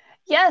him.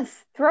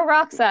 Yes, throw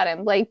rocks at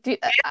him. Like,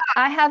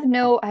 I have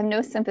no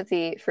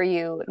sympathy for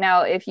you.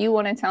 Now, if you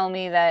want to tell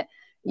me that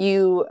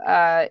you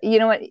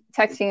know what,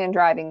 texting and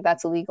driving,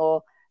 that's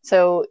illegal.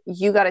 So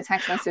you got a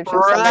text message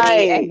from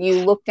somebody and Right.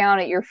 you look down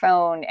at your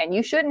phone and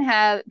you shouldn't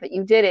have, but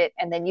you did it,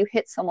 and then you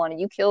hit someone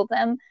and you killed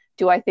them.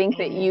 Do I think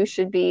that Mhm. you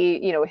should be,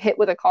 hit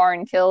with a car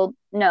and killed?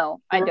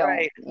 No, I don't.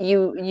 Right.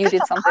 You That's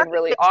did a something perfect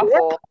really example.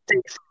 awful.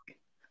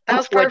 That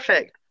was What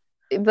perfect.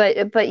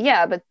 but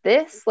yeah, but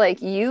this,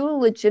 like, you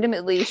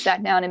legitimately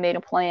sat down and made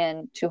a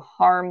plan to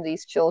harm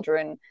these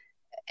children,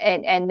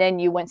 and then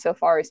you went so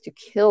far as to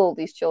kill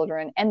these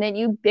children, and then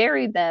you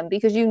buried them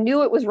because you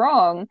knew it was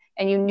wrong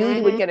and you knew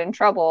you would Hmm. get in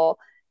trouble.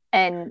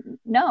 And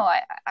no,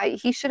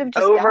 he should have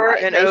just Over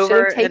died. and They should have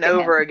over and taken him.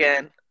 over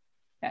again.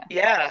 Yeah.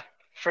 Yeah,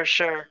 for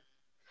sure.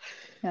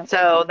 Yeah.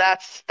 So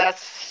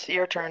that's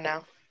your turn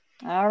now.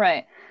 All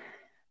right.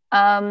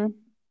 um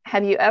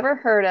have you ever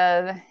heard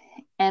of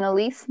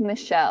Annalise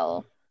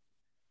Michel?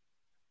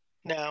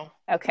 No.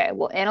 Okay,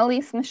 well,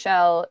 Annalise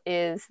Michel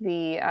is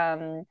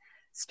the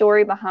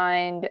story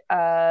behind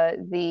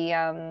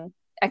the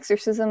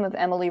Exorcism of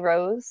Emily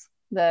Rose,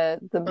 the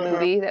Uh-huh.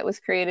 movie that was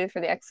created for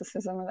the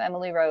Exorcism of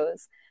Emily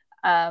Rose.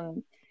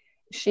 Um,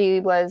 she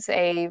was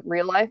a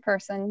real life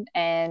person,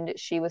 and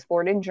she was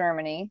born in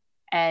Germany,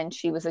 and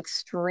she was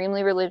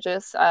extremely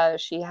religious.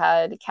 She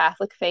had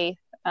Catholic faith.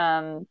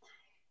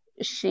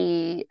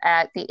 She,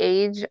 at the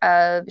age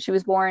of, she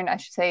was born, I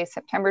should say,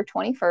 September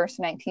 21st,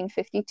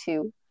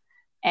 1952,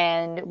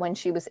 and when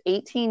she was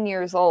 18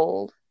 years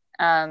old,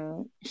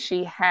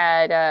 she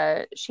had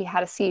a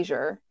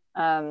seizure.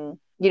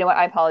 You know what?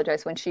 I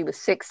apologize. When she was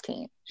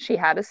 16, she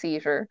had a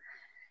seizure,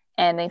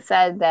 and they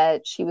said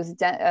that she was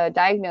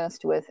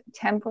diagnosed with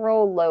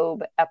temporal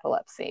lobe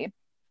epilepsy,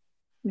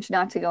 which,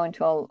 not to go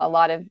into a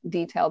lot of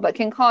detail, but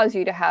can cause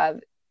you to have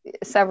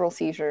several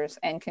seizures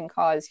and can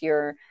cause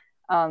your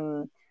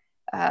um,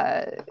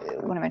 uh,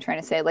 what am I trying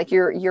to say? Like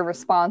your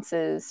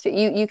responses to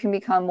you can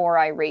become more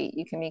irate.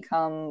 You can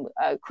become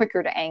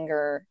quicker to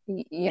anger.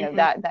 Hmm.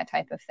 That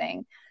type of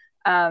thing.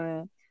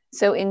 Um,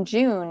 so in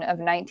June of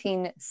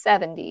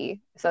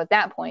 1970, so at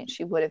that point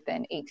she would have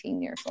been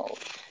 18 years old.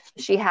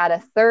 She had a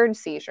third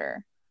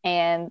seizure,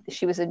 and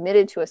she was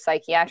admitted to a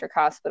psychiatric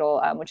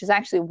hospital, which is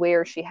actually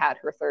where she had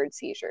her third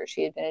seizure.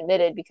 She had been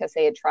admitted because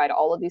they had tried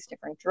all of these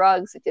different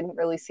drugs. It didn't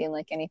really seem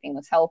like anything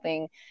was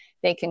helping.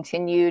 They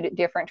continued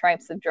different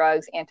types of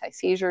drugs,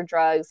 anti-seizure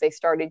drugs. They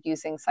started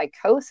using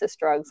psychosis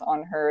drugs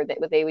on her that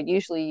they would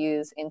usually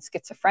use in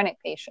schizophrenic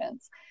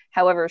patients.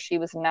 However, she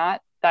was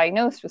not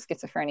diagnosed with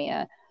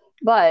schizophrenia,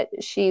 but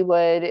she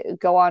would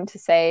go on to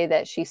say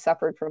that she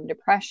suffered from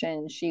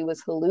depression. She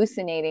was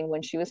hallucinating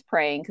when she was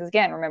praying, because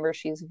again, remember,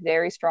 she's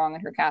very strong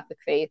in her Catholic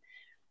faith.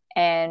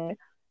 And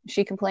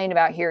she complained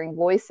about hearing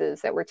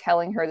voices that were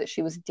telling her that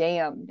she was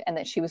damned and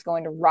that she was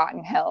going to rot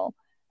in hell.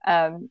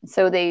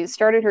 So they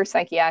started her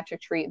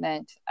psychiatric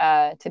treatment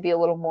to be a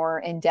little more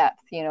in depth.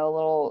 They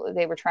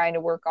were trying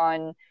to work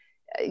on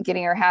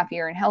getting her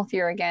happier and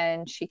healthier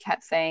again. She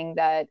kept saying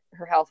that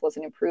her health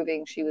wasn't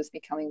improving. She was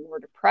becoming more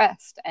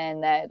depressed,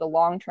 and that the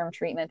long term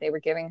treatment they were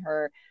giving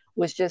her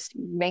was just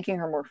making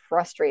her more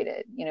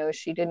frustrated.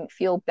 She didn't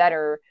feel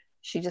better.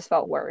 She just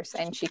felt worse.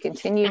 And she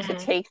continued to Hmm.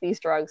 take these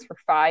drugs for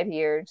 5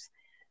 years.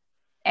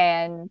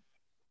 And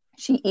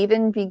she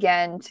even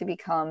began to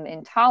become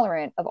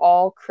intolerant of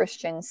all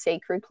Christian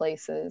sacred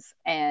places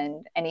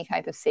and any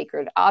type of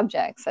sacred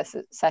objects,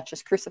 such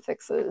as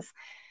crucifixes.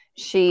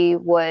 She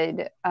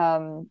would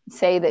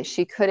say that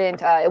she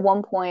couldn't, at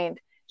one point,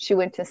 she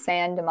went to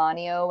San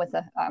Demonio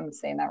I'm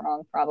saying that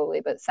wrong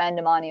probably, but San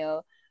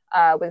Demonio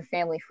with a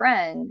family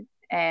friend.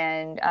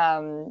 And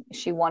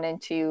she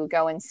wanted to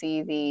go and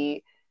see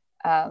the,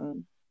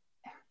 I'm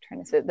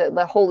trying to say,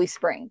 the Holy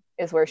Spring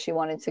is where she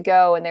wanted to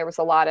go, and there was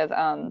a lot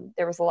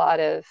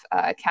of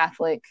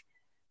Catholic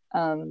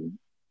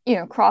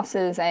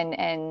crosses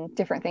and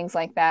different things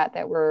like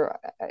that were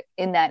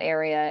in that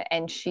area,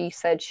 and she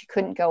said she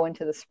couldn't go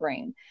into the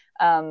spring.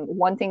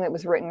 One thing that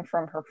was written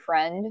from her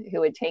friend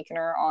who had taken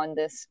her on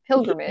this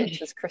pilgrimage,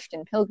 this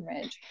Christian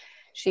pilgrimage,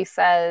 she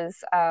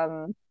says,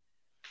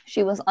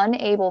 she was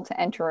unable to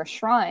enter a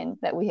shrine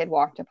that we had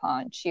walked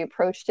upon. She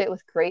approached it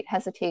with great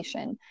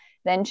hesitation.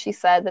 Then she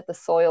said that the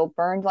soil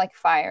burned like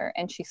fire,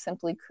 and she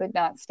simply could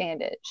not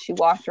stand it. She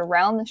walked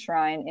around the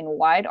shrine in a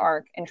wide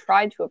arc and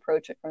tried to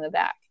approach it from the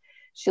back.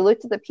 She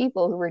looked at the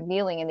people who were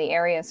kneeling in the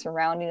area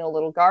surrounding a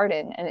little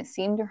garden, and it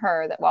seemed to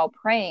her that while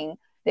praying,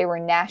 they were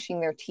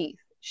gnashing their teeth.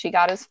 She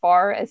got as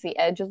far as the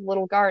edge of the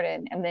little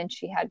garden, and then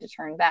she had to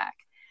turn back.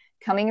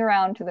 Coming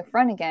around to the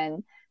front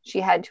again, she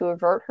had to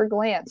avert her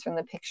glance from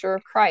the picture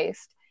of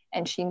Christ,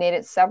 and she made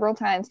it several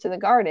times to the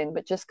garden,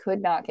 but just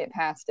could not get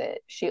past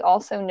it. She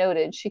also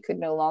noted she could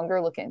no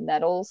longer look at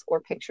medals or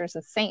pictures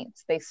of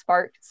saints. They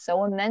sparked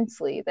so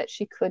immensely that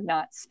she could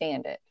not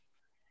stand it.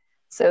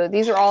 So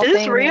these are all Is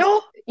things. this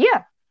real?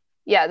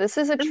 Yeah, this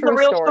is a This is true a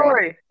real story.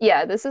 story.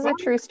 Yeah, this is a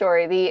true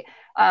story. The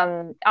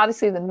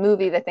obviously the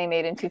movie that they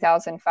made in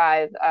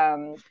 2005,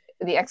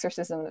 The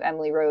Exorcism of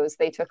Emily Rose,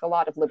 they took a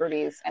lot of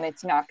liberties, and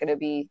it's not going to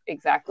be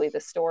exactly the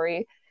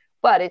story,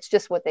 but it's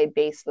just what they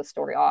based the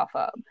story off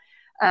of.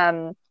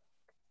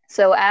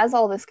 So as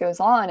all this goes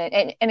on,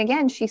 and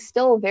again, she's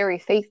still very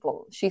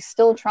faithful. She's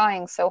still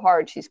trying so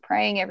hard. She's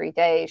praying every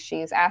day.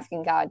 She's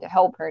asking God to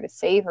help her, to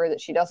save her,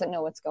 that she doesn't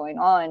know what's going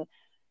on.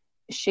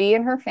 She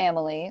and her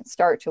family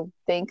start to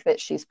think that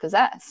she's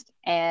possessed,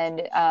 and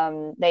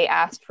they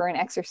asked for an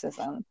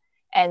exorcism,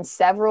 and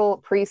several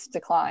priests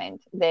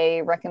declined.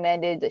 They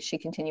recommended that she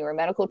continue her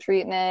medical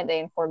treatment. They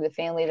informed the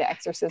family that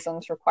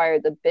exorcisms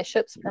required the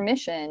bishop's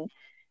permission,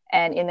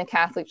 and in the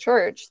Catholic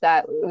Church,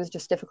 that it was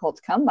just difficult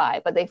to come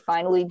by. But they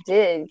finally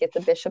did get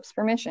the bishop's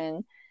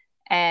permission,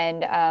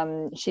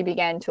 and she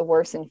began to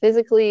worsen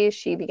physically.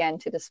 She began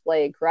to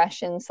display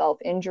aggression,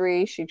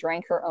 self-injury. She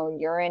drank her own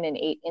urine and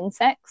ate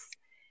insects.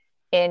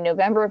 In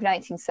November of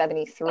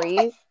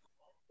 1973,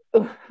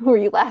 were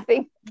you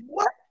laughing?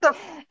 What the?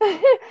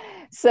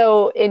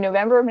 So in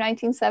November of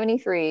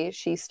 1973,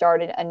 she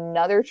started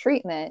another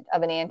treatment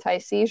of an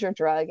anti-seizure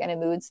drug and a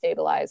mood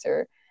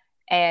stabilizer.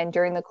 And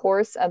during the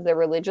course of the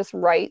religious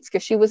rites,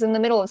 because she was in the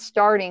middle of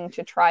starting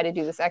to try to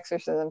do this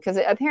exorcism, because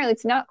apparently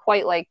it's not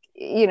quite like,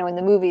 in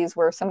the movies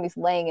where somebody's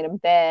laying in a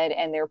bed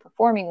and they're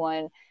performing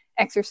one.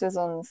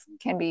 Exorcisms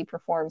can be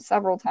performed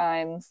several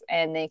times,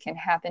 and they can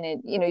happen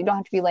in, you don't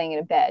have to be laying in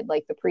a bed.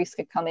 Like the priest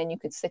could come in, you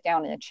could sit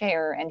down in a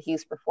chair, and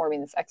he's performing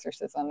this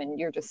exorcism, and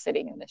you're just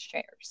sitting in this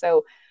chair.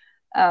 So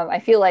I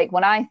feel like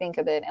when I think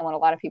of it, and when a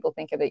lot of people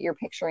think of it, you're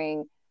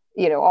picturing,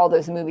 all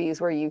those movies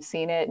where you've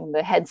seen it, and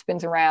the head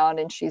spins around,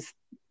 and she's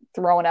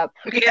throwing up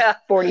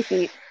 40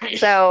 feet.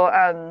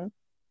 So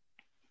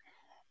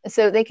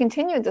they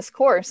continued this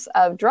course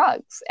of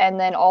drugs, and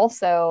then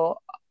also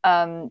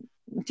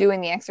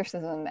doing the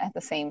exorcism at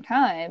the same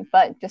time.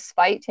 But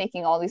despite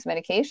taking all these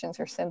medications,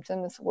 her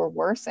symptoms were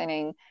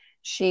worsening.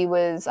 She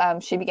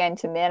began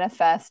to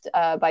manifest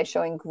by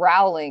showing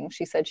growling.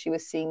 She said she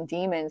was seeing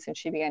demons, and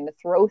she began to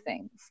throw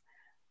things.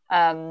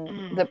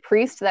 The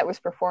priest that was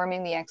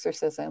performing the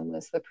exorcism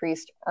was the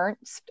priest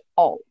Ernst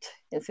Alt,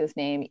 is his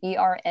name.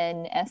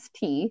 Ernst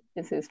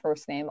is his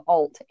first name.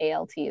 Alt,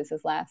 A-L-T, is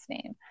his last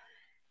name.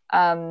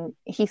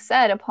 He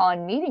said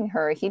upon meeting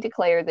her, he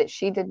declared that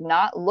she did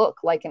not look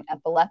like an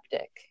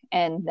epileptic,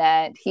 and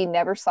that he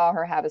never saw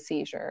her have a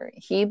seizure.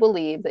 He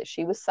believed that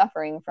she was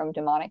suffering from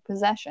demonic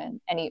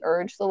possession, and he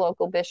urged the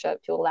local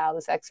bishop to allow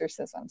this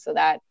exorcism. So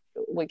that,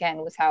 again,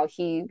 was how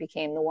he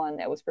became the one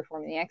that was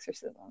performing the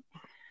exorcism.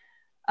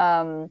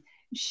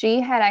 She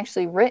had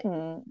actually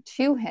written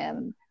to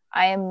him,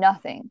 "I am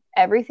nothing.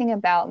 Everything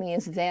about me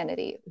is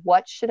vanity.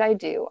 What should I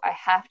do? I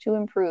have to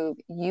improve.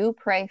 You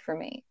pray for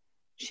me."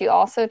 She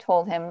also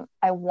told him,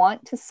 "I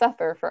want to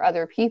suffer for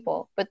other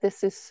people, but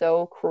this is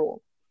so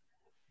cruel."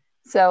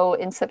 So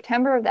in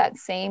September of that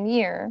same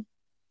year,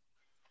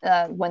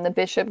 when the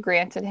bishop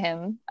granted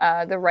him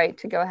the right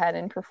to go ahead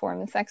and perform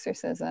this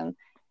exorcism,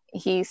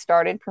 he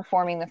started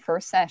performing the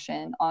first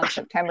session on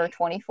September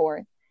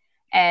 24th.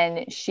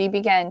 And she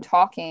began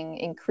talking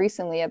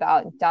increasingly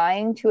about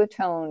dying to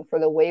atone for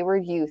the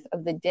wayward youth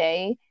of the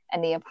day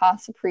and the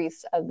apostate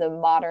priests of the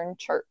modern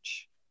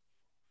church.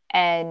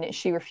 And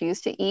she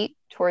refused to eat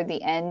toward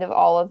the end of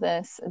all of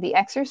this. The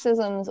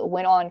exorcisms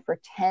went on for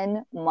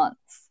 10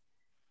 months.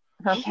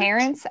 Her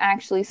parents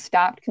actually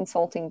stopped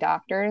consulting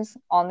doctors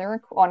on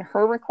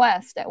her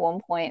request at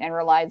one point, and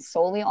relied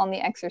solely on the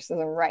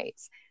exorcism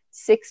rites.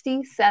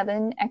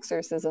 67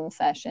 exorcism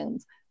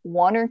sessions,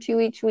 1 or 2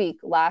 each week,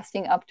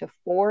 lasting up to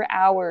 4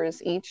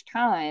 hours each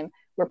time,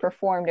 were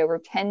performed over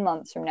 10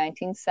 months from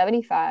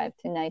 1975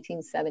 to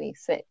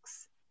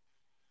 1976.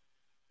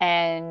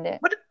 And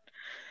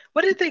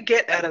what did they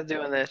get out of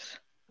doing this?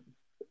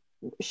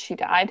 She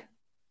died.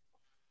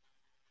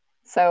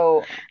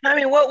 So I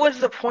mean, what was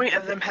the point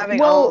of them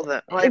having all of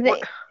that?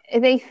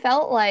 they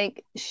felt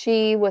like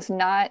she was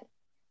not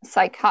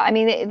I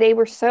mean, they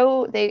were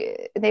so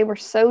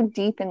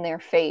deep in their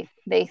faith.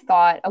 They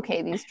thought,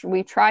 okay,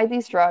 we've tried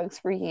these drugs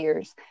for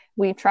years.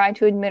 We've tried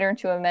to admit her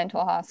to a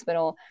mental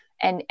hospital,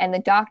 and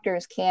the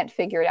doctors can't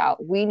figure it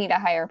out. We need a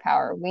higher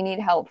power. We need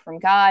help from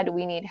God.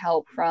 We need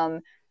help from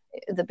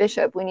the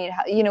bishop. We need,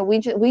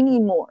 we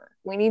need more.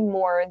 We need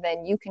more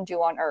than you can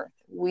do on earth.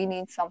 We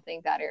need something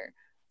better.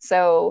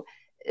 So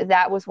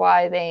that was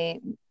why they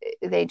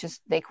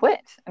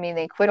quit. I mean,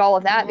 they quit all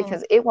of that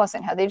because it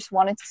wasn't how they just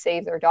wanted to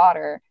save their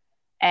daughter.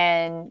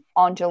 And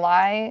on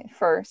July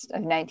 1st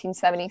of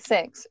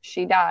 1976,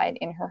 she died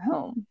in her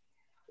home.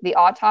 The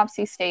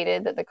autopsy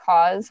stated that the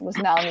cause was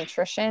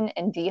malnutrition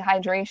and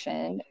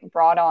dehydration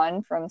brought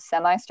on from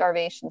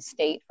semi-starvation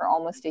state for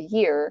almost a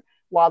year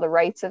while the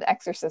rites of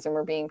exorcism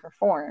were being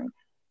performed.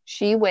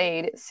 She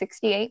weighed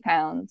 68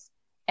 pounds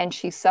and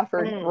she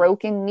suffered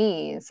broken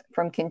knees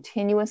from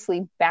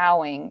continuously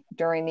bowing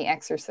during the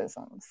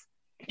exorcisms.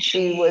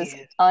 She was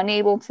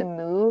unable to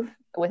move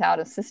without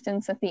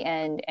assistance at the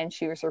end, and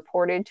she was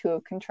reported to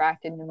have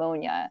contracted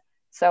pneumonia.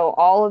 So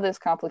all of those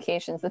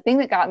complications, the thing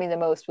that got me the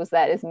most was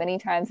that as many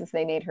times as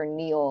they made her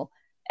kneel,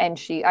 and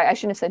I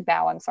shouldn't have said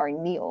bow, I'm sorry,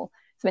 kneel.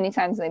 As many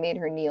times as they made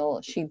her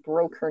kneel, she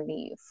broke her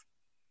knees.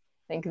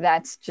 I think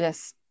that's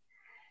just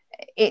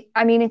it.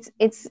 I mean,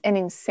 it's an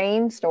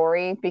insane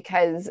story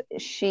because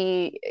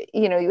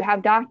you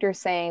have doctors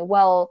saying,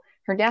 well,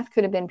 her death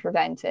could have been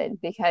prevented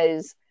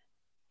because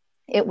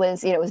it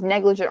was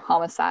negligent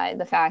homicide,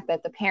 the fact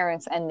that the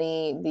parents and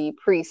the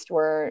priest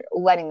were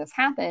letting this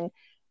happen.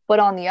 But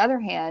on the other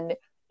hand,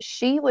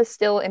 she was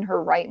still in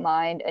her right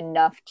mind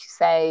enough to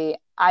say,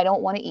 I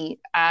don't want to eat.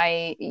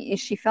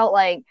 She felt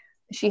like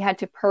she had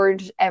to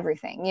purge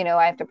everything.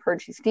 I have to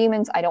purge these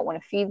demons. I don't want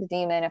to feed the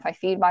demon. If I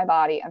feed my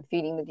body, I'm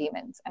feeding the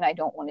demons, and I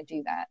don't want to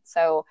do that.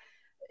 So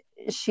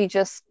she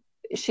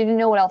didn't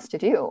know what else to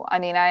do. I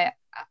mean,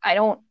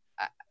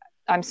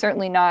 I'm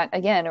certainly not,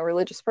 again, a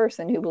religious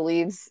person who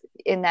believes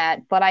in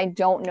that, but I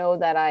don't know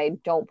that I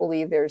don't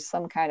believe there's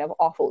some kind of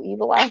awful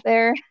evil out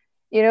there,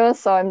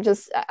 so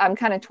I'm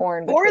kind of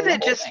torn between the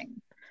whole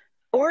thing.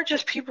 Or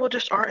just people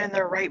just aren't in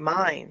their right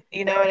mind.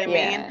 You know what I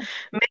mean?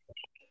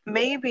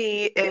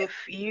 Maybe if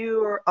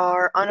you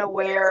are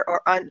unaware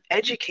or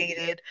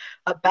uneducated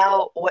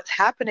about what's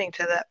happening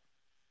to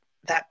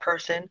that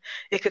person,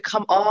 it could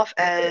come off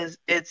as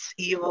it's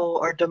evil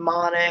or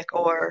demonic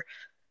or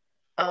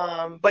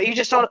but you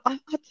just don't. I'll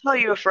tell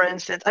you, for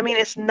instance, I mean,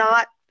 it's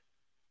not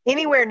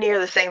anywhere near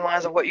the same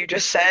lines of what you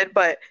just said,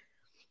 but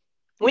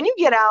when you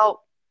get out,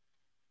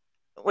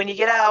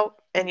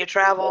 and you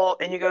travel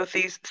and you go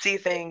see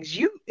things,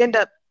 you end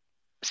up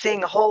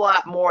seeing a whole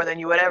lot more than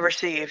you would ever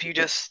see if you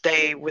just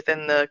stay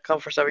within the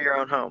comforts of your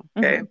own home.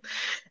 Okay. Mm-hmm.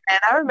 And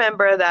I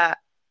remember that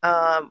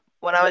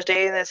when I was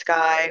dating this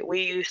guy,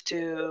 we used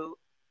to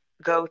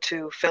go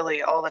to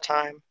Philly all the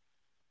time.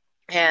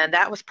 And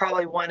that was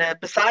probably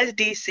besides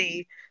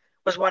DC,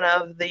 was one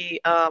of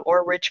the,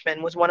 or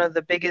Richmond was one of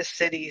the biggest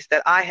cities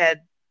that I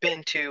had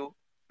been to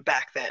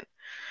back then.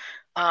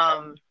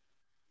 And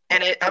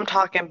I'm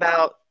talking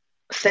about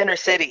center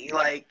city,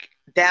 like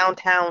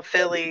downtown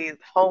Philly,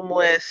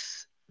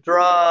 homeless,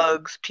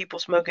 drugs, people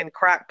smoking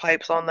crack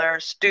pipes on their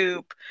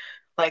stoop,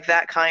 like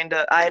that kind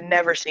of, I had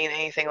never seen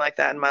anything like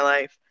that in my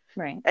life.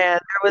 Right. And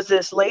there was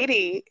this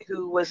lady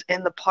who was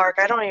in the park.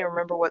 I don't even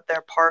remember what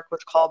their park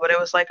was called, but it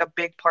was like a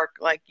big park,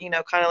 like,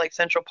 kind of like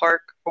Central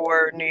Park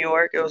for New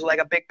York. It was like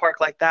a big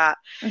park like that.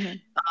 Mm-hmm.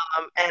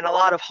 And a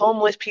lot of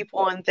homeless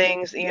people and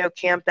things,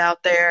 camped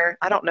out there.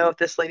 I don't know if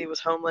this lady was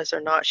homeless or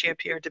not. She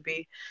appeared to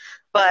be.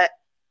 But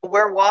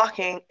we're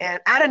walking, and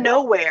out of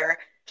nowhere,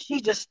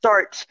 she just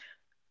starts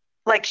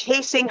like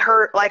chasing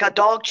her, like a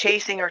dog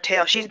chasing her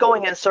tail. She's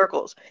going in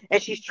circles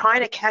and she's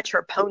trying to catch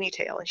her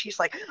ponytail. And she's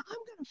like, I'm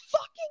going to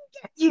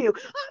fucking get you. I'm going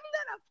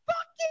to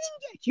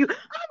fucking get you.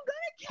 I'm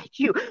going to get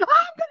you.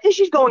 And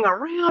she's going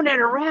around and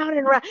around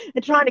and around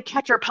and trying to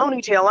catch her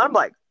ponytail. I'm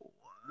like, what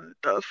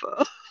the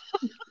fuck?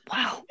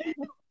 Wow.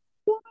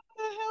 What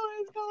the hell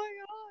is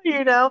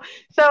going on?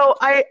 So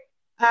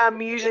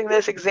I'm using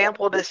this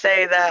example to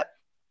say that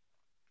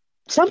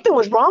something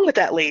was wrong with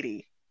that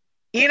lady.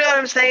 You know what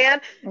I'm saying?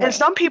 Right. And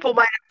some people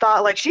might have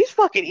thought, like, she's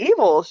fucking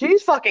evil.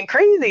 She's fucking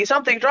crazy.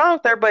 Something's wrong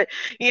with her. But,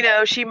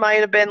 she might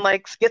have been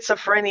like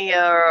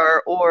schizophrenia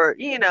or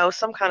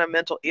some kind of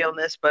mental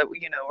illness, but,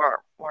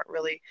 weren't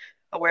really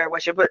aware of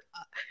what she, but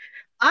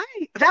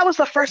that was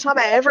the first time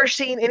I ever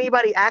seen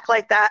anybody act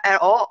like that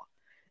at all.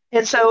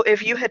 And so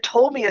if you had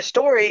told me a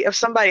story of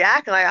somebody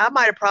acting like, I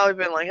might have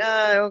probably been like,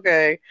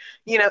 okay.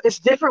 It's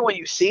different when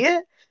you see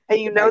it.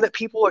 And that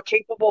people are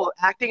capable of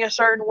acting a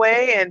certain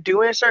way and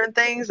doing certain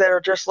things that are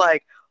just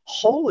like,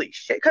 holy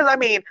shit. Because, I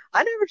mean,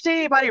 I never see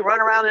anybody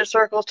run around in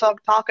circles talking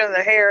to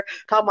their hair,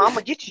 talking about, I'm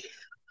going to get you.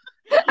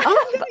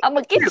 I'm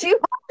going to get you.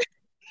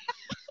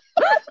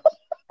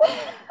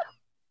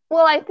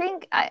 Well, I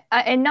think,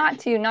 and not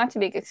to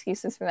make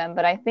excuses for them,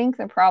 but I think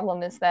the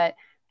problem is that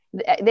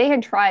they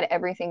had tried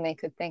everything they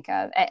could think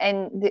of,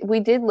 and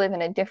we did live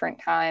in a different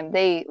time.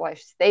 They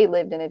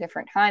lived in a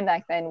different time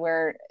back then,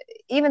 where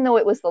even though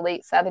it was the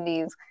late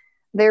 70s,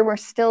 there were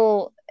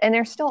still, and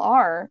there still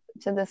are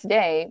to this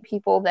day,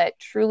 people that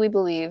truly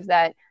believe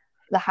that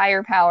the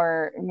higher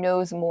power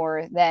knows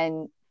more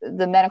than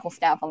the medical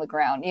staff on the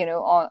ground,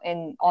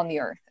 on the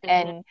earth. Hmm.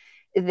 And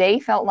they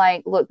felt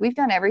like, look, we've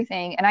done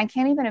everything. And I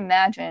can't even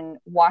imagine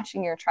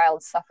watching your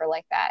child suffer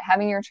like that,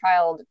 having your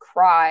child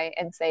cry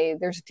and say,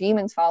 there's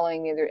demons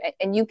following me.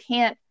 And you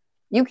can't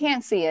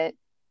see it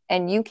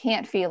and you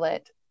can't feel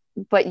it,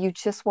 but you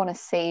just want to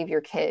save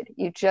your kid.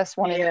 You just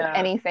want to do Yeah.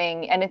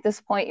 anything. And at this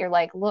point, you're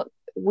like, look,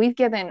 we've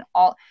given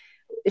all,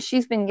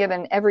 she's been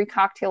given every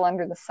cocktail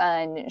under the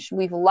sun.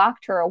 We've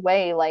locked her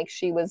away like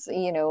she was,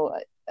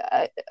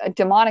 a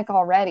demonic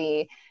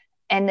already.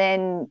 And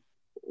then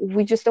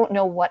we just don't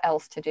know what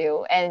else to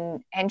do.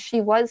 And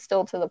she was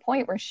still to the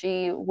point where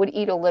she would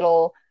eat a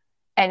little,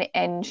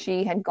 and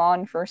she had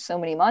gone for so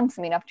many months,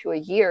 I mean, up to a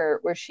year,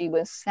 where she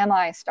was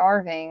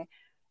semi-starving.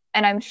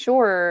 And I'm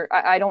sure,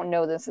 I don't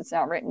know this, it's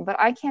not written, but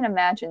I can't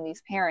imagine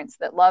these parents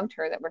that loved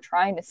her, that were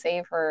trying to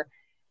save her,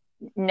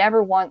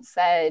 never once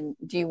said,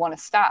 do you want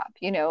to stop?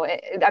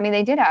 I mean,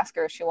 they did ask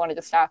her if she wanted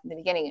to stop in the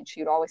beginning, and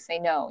she would always say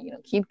no,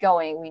 keep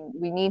going.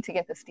 We need to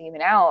get this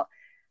demon out.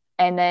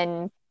 And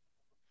then,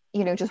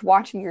 just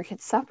watching your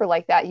kids suffer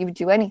like that, you would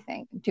do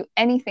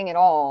anything at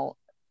all,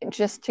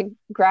 just to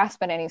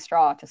grasp at any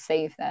straw to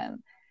save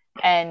them.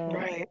 And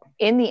Right.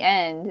 in the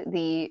end,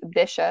 the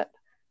bishop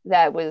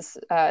that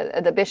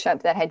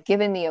had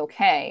given the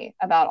okay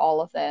about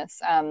all of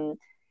this,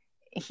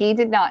 he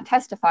did not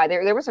testify.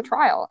 There was a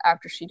trial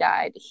after she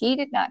died. He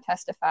did not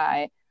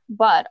testify,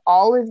 but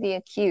all of the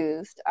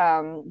accused,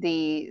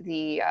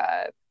 the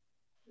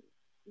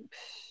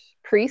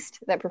priest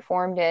that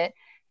performed it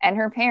and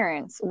her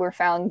parents, were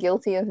found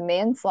guilty of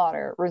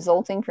manslaughter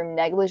resulting from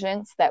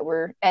negligence,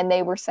 and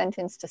they were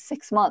sentenced to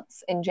 6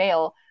 months in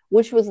jail,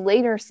 which was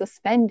later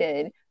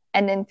suspended,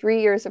 and then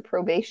 3 years of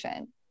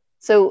probation.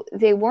 So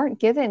they weren't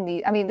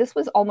given I mean, this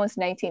was almost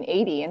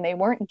 1980, and they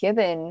weren't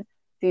given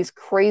these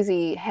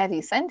crazy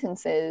heavy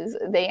sentences.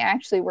 They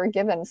actually were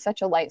given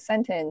such a light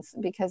sentence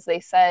because they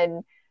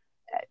said,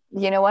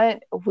 you know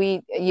what,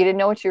 you didn't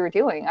know what you were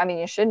doing. I mean,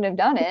 you shouldn't have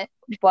done it,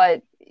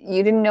 but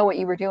you didn't know what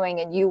you were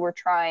doing, and you were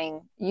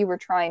trying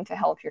to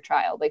help your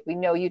child. Like, we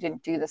know you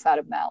didn't do this out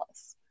of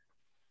malice.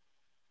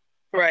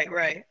 Right,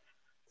 right.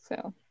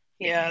 So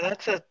Yeah,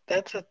 that's a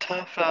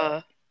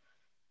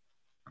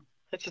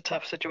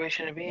tough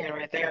situation to be in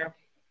right there.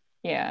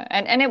 yeah,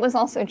 and it was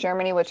also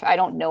Germany, which I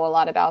don't know a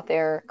lot about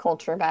their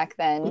culture back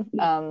then.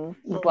 Mhm.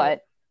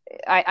 But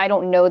I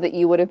don't know that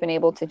you would have been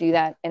able to do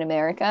that in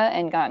America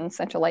and gotten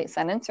such a light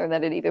sentence, or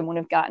that it even would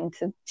have gotten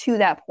to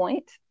that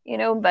point,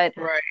 But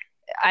Right.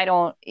 I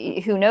don't.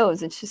 Who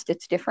knows? It's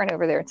different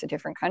over there. It's a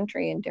different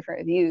country and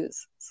different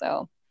views.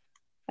 So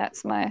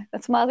that's my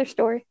other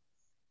story.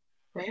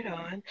 Right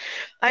on.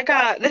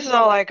 This is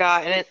all I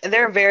got, and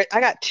I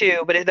got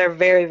two, but they're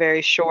very,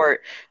 very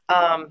short.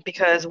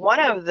 Because one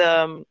of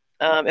them,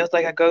 it was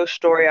like a ghost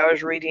story I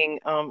was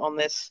reading, on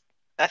this.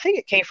 I think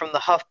it came from the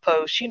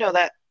HuffPost. You know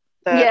that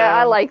Yeah,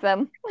 I like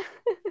them.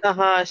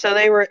 uh-huh. So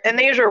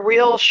these are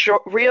real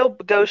short, real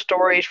ghost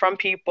stories from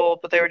people,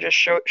 but they were just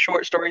short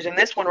stories. And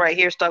this one right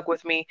here stuck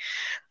with me.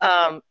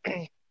 Um,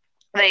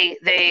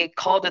 they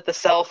called it the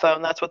cell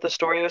phone. That's what the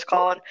story was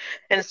called.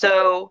 And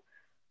so,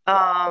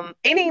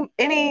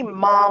 any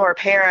mom or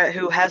parent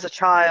who has a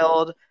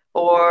child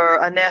or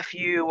a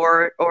nephew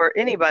or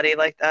anybody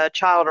like a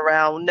child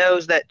around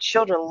knows that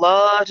children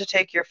love to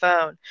take your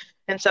phone.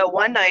 And so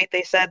one night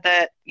they said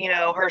that,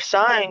 her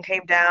son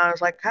came down and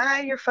was like,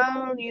 "Hi, your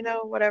phone,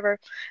 whatever."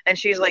 And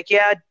she's like,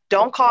 "Yeah,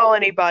 don't call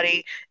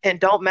anybody and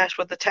don't mess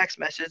with the text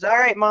messages." "All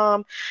right,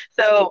 mom."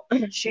 So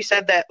she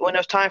said that when it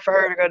was time for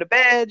her to go to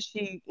bed,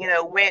 she,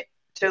 went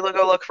to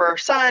go look for her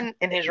son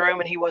in his room,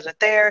 and he wasn't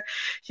there.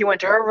 She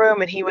went to her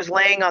room, and he was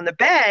laying on the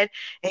bed,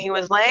 and he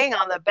was laying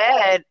on the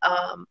bed,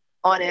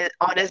 on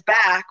his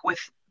back with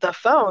the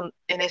phone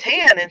in his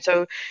hand. And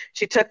so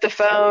she took the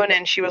phone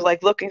and she was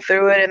like looking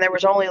through it, and there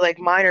was only like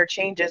minor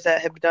changes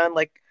that had been done,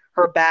 like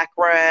her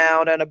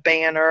background and a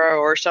banner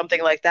or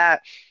something like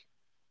that.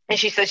 And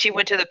she said she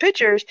went to the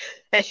pictures,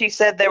 and she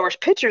said there was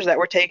pictures that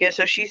were taken.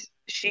 So she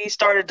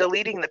started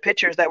deleting the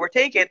pictures that were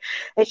taken,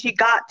 and she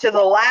got to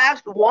the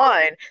last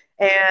one,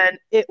 and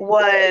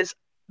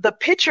the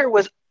picture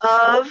was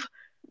of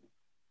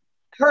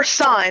her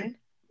son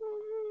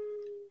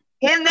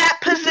in that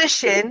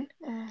position,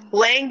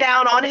 laying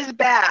down on his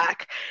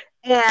back,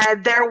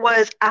 and there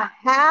was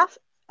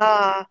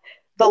the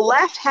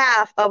left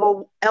half of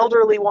an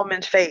elderly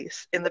woman's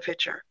face in the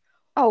picture.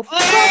 Oh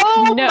fuck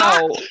Oh my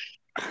no!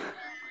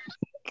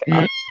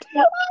 God.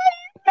 No,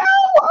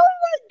 oh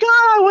my God,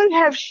 I would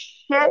have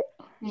shit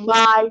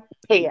my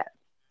pants.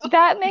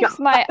 That Yeah. makes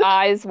my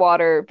eyes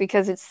water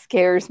because it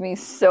scares me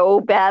so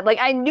bad. Like,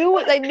 I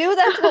knew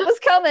that's what was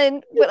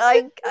coming, but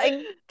I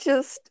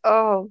just,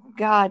 oh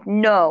God,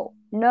 no,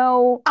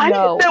 no, I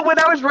didn't no. know when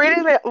I was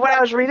reading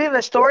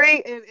the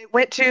story, it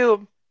went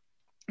to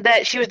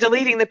that she was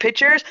deleting the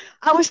pictures.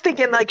 I was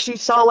thinking like she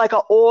saw like a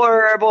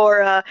orb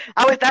or I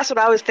was that's what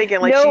I was thinking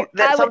like No, she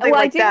that something I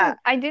like that.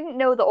 didn't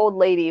know the old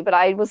lady, but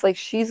I was like,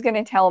 she's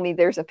gonna tell me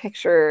there's a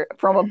picture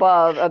from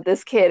above of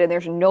this kid, and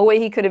there's no way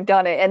he could have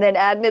done it. And then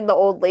adding in the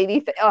old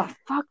lady, oh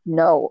fuck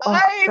no, oh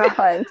I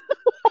god,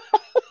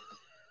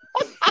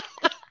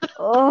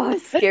 oh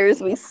it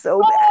scares me so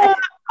bad.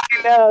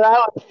 I know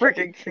that was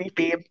freaking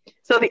creepy.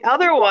 So the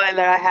other one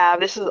that I have,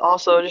 this is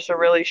also just a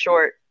really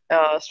short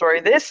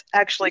story. This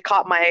actually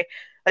caught my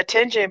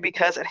attention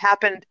because it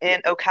happened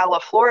in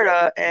Ocala,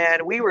 Florida,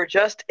 and we were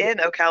just in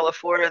Ocala,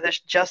 Florida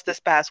this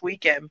past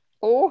weekend.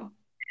 Oh,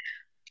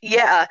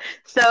 Yeah.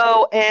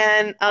 So,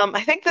 and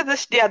I think that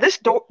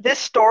this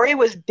story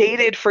was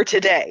dated for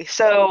today.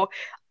 So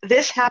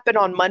this happened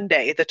on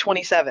Monday, the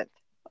 27th.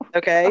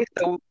 Okay.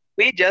 So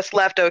we just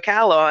left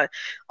Ocala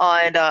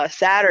on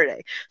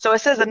Saturday. So it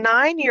says a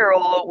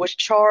 9-year-old was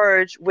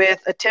charged with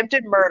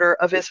attempted murder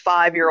of his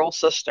 5-year-old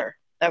sister.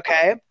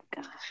 Okay.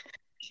 God.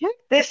 Check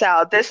this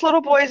out. This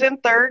little boy's in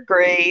third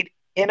grade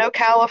in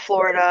Ocala,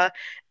 Florida.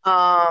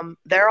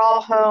 They're all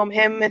home.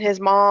 Him and his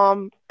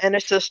mom and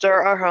his sister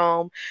are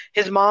home.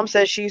 His mom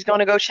says she's going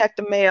to go check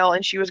the mail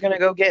and she was going to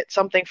go get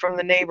something from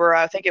the neighbor.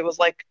 I think it was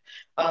like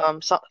I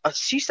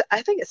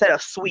think it said a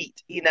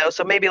sweet,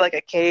 so maybe like a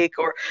cake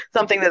or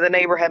something that the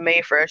neighbor had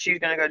made for her. She's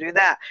going to go do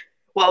that.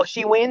 Well,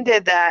 she went and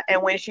did that,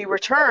 and when she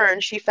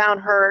returned, she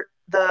found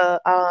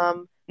the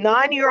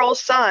 9-year-old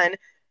son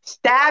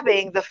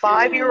stabbing the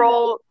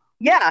 5-year-old,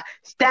 yeah,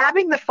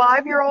 stabbing the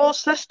 5-year-old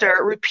sister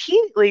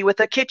repeatedly with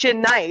a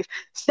kitchen knife,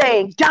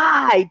 saying,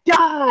 "Die,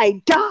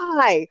 die,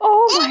 die."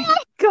 Oh my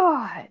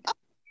god.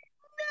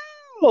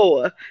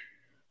 Oh,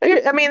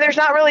 I mean, there's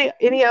not really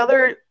any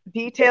other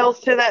details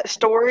to that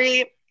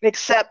story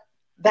except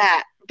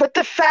that. But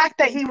the fact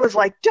that he was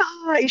like,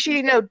 "Die,"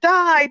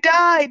 die,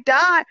 die,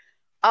 die.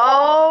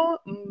 Oh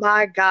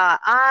my God.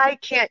 I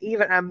can't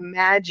even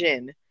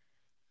imagine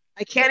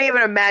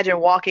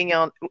walking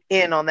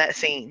in on that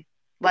scene.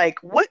 Like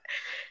what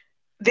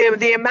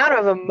the amount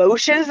of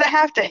emotions that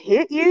have to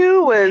hit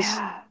you was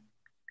Yeah.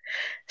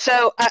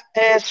 so.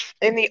 As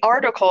in the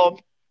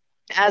article,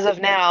 as of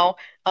now,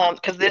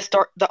 because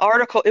the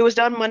article it was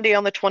done Monday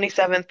on the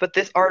 27th, but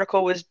this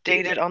article was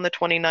dated on the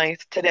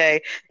 29th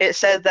today. It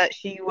said that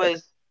she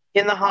was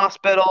in the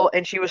hospital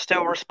and she was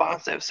still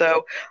responsive.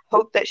 So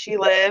hope that she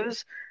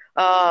lives.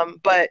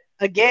 But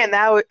again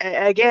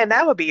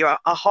that would be a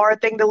hard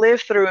thing to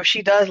live through if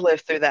she does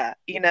live through that.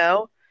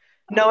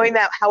 Knowing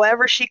that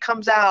however she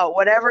comes out,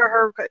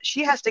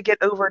 she has to get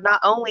over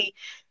not only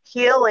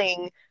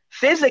healing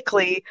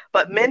physically,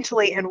 but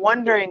mentally, and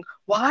wondering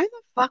why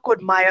the fuck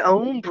would my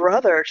own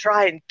brother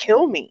try and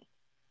kill me?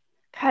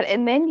 God,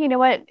 and then you know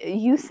what?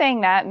 You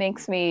saying that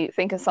makes me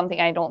think of something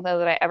I don't know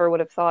that I ever would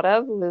have thought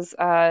of was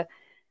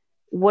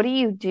what do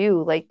you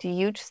do? Like, do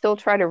you still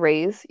try to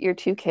raise your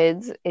two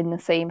kids in the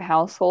same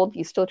household? Do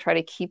you still try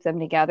to keep them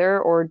together,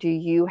 or do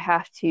you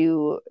have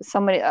to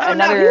somebody Oh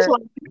no, he's another?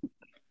 like,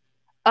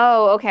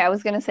 Oh, okay. I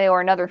was gonna say,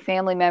 or another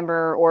family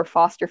member or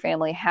foster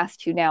family has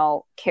to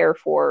now care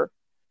for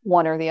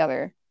one or the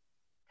other.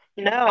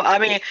 no. I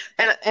mean,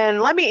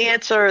 and let me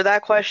answer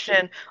that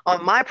question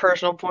on my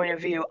personal point of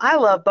view. I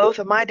love both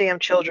of my damn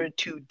children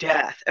to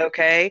death.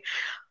 Okay,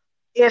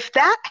 if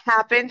that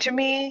happened to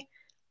me,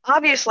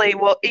 obviously,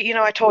 well,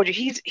 I told you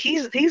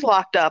he's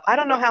locked up. I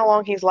don't know how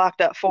long he's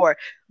locked up for,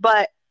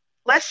 but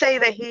let's say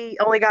that he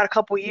only got a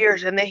couple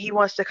years and then he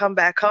wants to come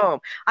back home.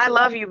 I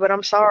love you, but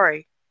I'm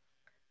sorry.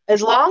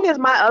 As long as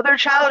my other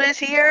child is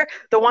here,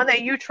 the one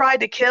that you tried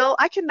to kill,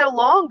 I can no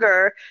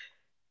longer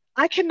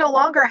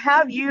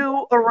have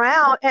you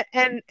around.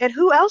 And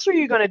who else are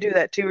you going to do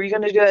that to? Are you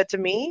going to do that to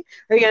me?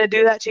 Are you going to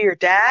do that to your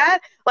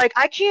dad? Like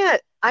I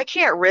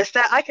can't risk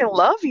that. I can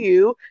love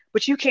you,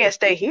 but you can't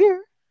stay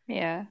here.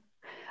 Yeah.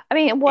 I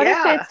mean, what if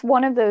Yeah. it's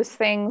one of those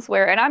things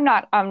where, and I'm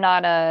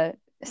not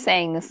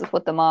saying this is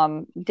what the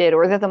mom did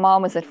or that the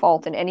mom was at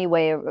fault in any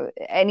way,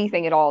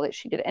 anything at all, that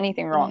she did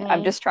anything wrong. I'm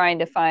Hmm. just trying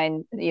to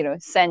find,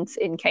 sense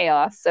in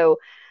chaos. So,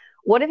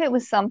 what if it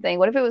was something?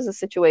 What if it was a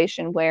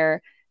situation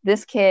where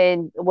this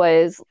kid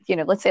was,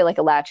 let's say like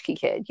a latchkey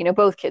kid,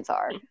 both kids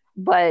are,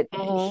 but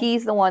Hmm.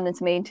 he's the one that's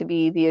made to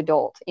be the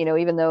adult,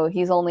 even though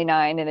he's only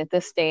 9. And at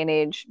this day and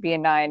age,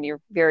 being 9,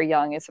 you're very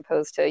young as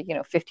opposed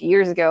to, 50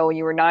 years ago when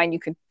you were 9, you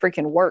could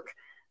freaking work.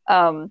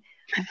 Um,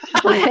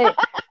 but,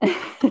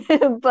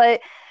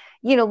 but,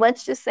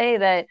 let's just say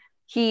that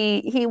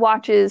he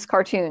watches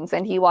cartoons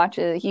and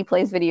he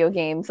plays video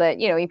games that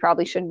he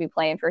probably shouldn't be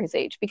playing for his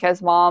age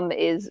because mom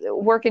is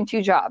working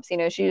 2 jobs.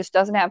 She just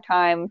doesn't have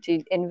time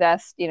to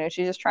invest.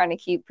 She's just trying to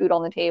keep food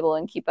on the table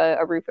and keep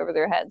a roof over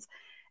their heads.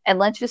 And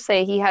let's just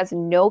say he has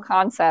no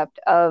concept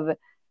of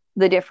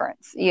the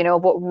difference,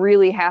 what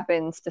really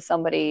happens to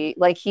somebody.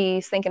 Like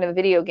he's thinking of a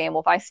video game.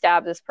 Well, if I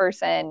stab this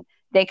person,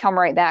 they come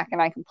right back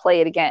and I can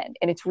play it again.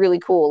 And it's really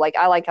cool. Like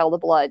I like all the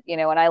blood,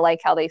 and I like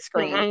how they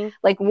scream. Hmm.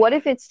 Like what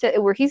if it's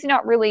where he's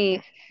not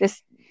really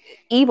this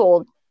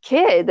evil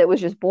kid that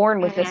was just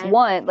born with this Hmm.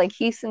 one, like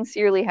he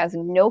sincerely has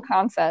no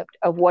concept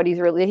of what he's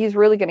really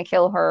going to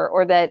kill her,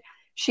 or that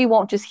she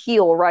won't just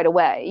heal right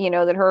away, you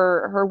know, that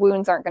her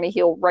wounds aren't going to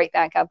heal right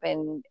back up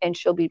and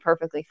she'll be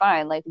perfectly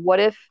fine. Like, what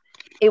if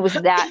it was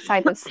that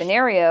type of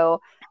scenario?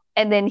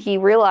 And then he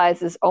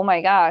realizes, oh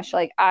my gosh,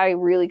 like I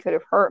really could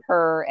have hurt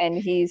her, and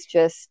he's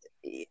just,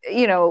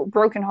 you know,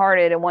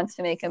 brokenhearted and wants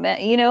to make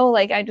amends. You know,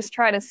 like I just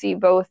try to see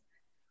both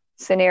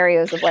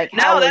scenarios of like,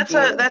 how No, would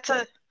you?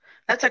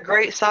 that's a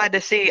great side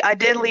to see. I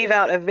did leave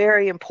out a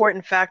very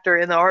important factor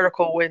in the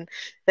article when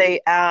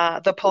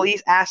the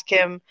police asked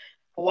him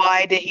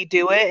why did he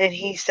do it, and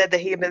he said that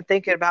he had been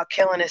thinking about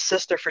killing his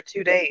sister for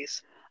 2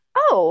 days.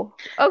 Oh,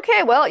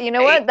 okay. Well, you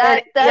know what? And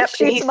That yep,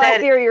 and shoots my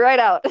theory right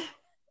out.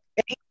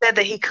 he said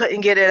that he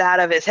couldn't get it out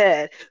of his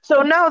head.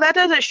 So no, that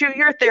doesn't shoot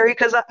your theory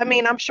because I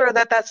mean I'm sure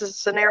that that's a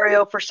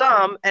scenario for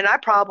some, and I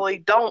probably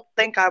don't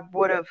think I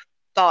would have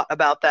thought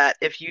about that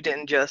if you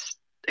didn't just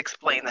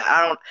explain that.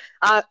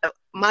 I don't.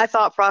 My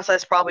thought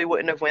process probably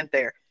wouldn't have went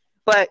there.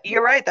 But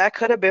you're right, that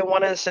could have been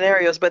one of the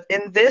scenarios. But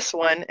in this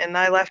one, and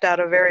I left out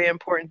a very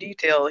important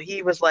detail,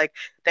 he was like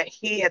that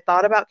he had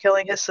thought about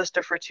killing his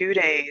sister for 2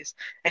 days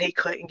and he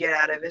couldn't get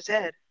out of his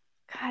head.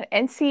 God,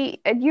 and see,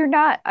 and you're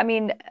not, I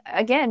mean,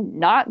 again,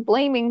 not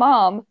blaming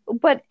mom,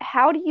 but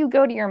how do you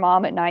go to your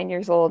mom at 9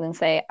 years old and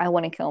say, I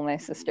want to kill my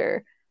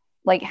sister?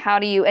 Like, how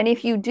do you, and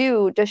if you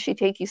do, does she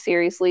take you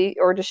seriously,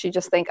 or does she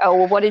just think, oh,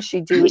 well, what did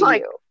she do to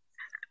Like, you?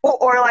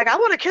 or like, I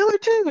want to kill her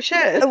too.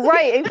 Shit.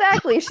 Right,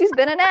 exactly. She's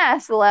been an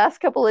ass the last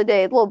couple of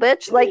days, little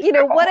bitch. Like, you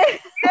know, what?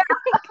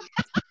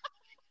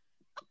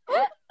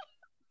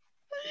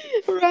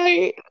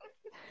 Right.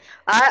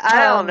 I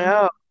don't Um,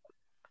 know.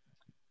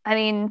 I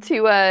mean,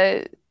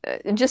 to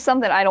just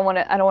something I don't want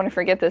to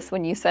forget this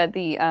when you said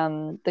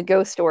the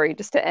ghost story,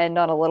 just to end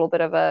on a little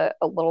bit of a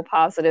little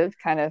positive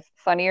kind of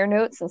funnier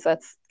note, since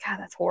that's God,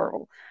 that's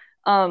horrible.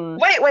 Um,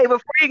 Wait, before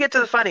you get to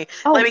the funny,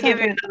 oh, let me sorry, give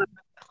go you ahead. another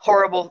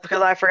horrible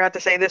because I forgot to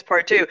say this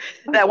part too.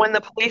 That Okay. when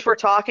the police were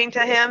talking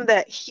to him,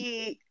 that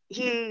he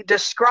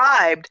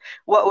described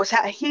what was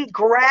he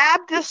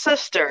grabbed the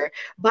sister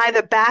by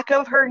the back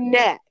of her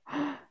neck.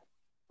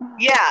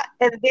 Yeah,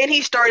 and then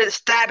he started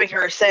stabbing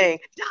her, saying,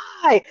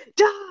 "Die,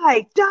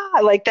 die, die,"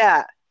 like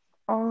that.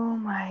 Oh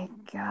my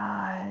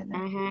God.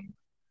 Hmm.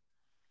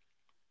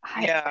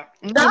 I Yeah,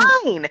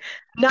 and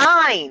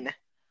 9.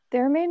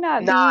 there may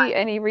not be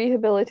any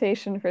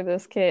rehabilitation for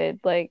this kid.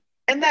 Like,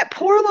 And that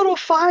poor little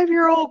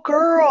 5-year-old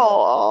girl,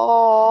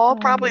 oh,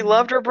 probably um,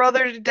 loved her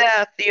brother to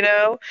death,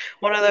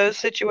 one of those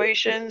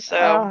situations. So,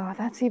 oh,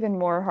 that's even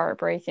more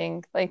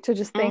heartbreaking. Like to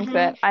just think hmm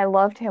that I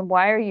loved him.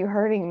 Why are you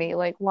hurting me?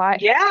 Like, why?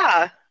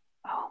 yeah,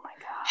 Oh my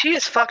God. she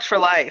is fucked for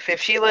life.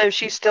 If she lives,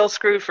 she's still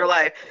screwed for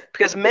life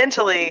because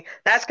mentally,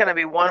 that's going to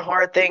be one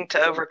hard thing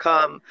to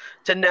overcome.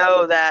 To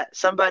know that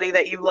somebody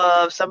that you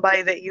love,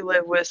 somebody that you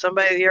live with,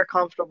 somebody that you're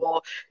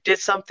comfortable did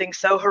something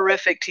so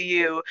horrific to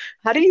you.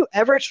 How do you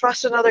ever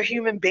trust another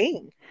human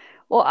being?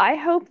 Well, I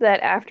hope that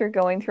after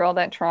going through all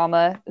that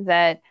trauma,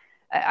 that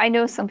I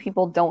know some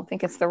people don't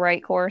think it's the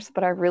right course,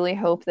 but I really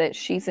hope that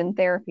she's in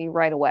therapy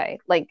right away.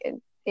 Like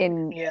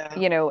in, Yeah.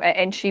 you know,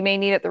 and she may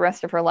need it the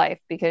rest of her life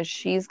because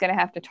she's going to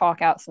have to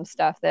talk out some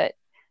stuff that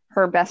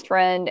her best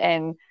friend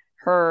and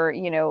her,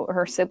 you know,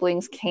 her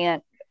siblings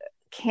can't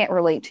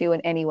relate to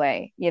in any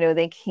way. You know,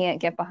 they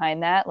can't get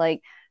behind that.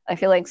 Like I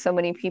feel like so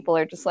many people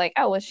are just like,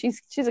 oh, well, she's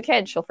a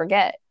kid, she'll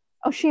forget.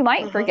 Oh, she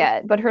might Hmm.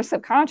 forget, but her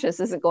subconscious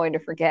isn't going to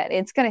forget.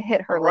 It's going to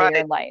hit her later Right.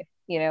 in life,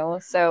 you know? Or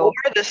So,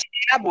 the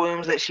stab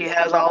wounds that she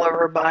has all over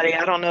her body.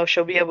 I don't know if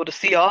she'll be able to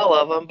see all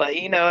of them, but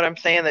you know what I'm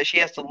saying, that she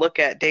has to look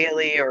at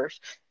daily or,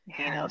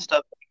 yeah.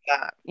 stuff like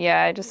that.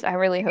 Yeah, I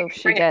really hope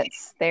she Bring it,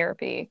 gets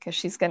therapy because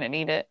she's going to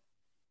need it.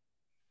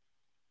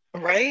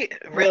 right?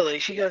 Really,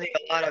 she goes need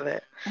a lot of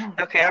it. Oh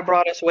my Okay, I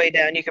brought us way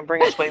down. You can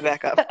bring us way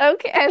back up. God.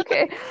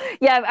 Okay.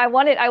 Yeah, I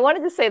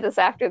wanted to say this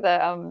after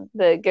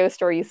the ghost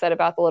story you said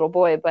about the little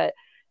boy, but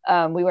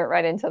we went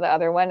right into the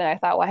other one and I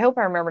thought, well, I hope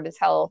I remember to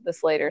tell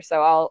this later.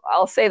 So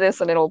I'll say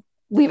this and it'll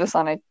leave us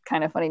on a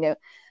kind of funny note.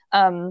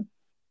 Um,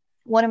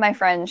 one of my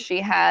friends, she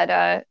had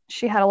a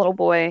little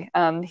boy.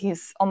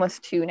 He's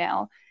almost 2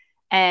 now,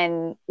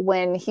 and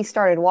when he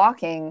started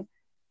walking,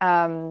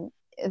 um,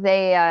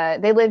 they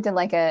lived in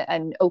like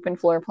an open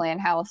floor plan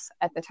house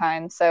at the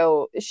time.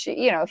 So she,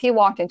 you know, if he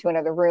walked into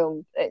another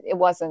room, it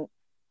wasn't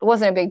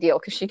a big deal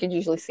because she could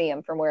usually see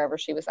him from wherever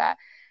she was at.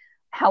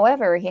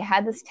 However, he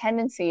had this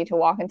tendency to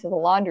walk into the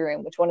laundry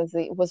room, which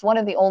was one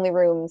of the only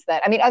rooms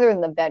that, I mean, other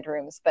than the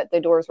bedrooms, but the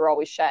doors were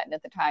always shut, and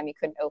at the time he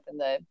couldn't open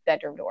the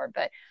bedroom door.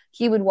 But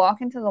he would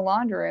walk into the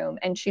laundry room,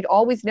 and she'd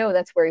always know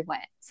that's where he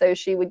went. So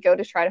she would go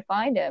to try to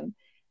find him,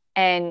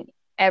 and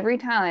every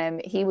time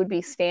he would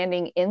be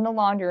standing in the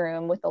laundry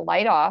room with the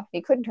light off.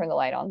 He couldn't turn the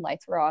light on;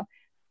 lights were off.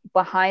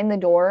 Behind the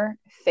door,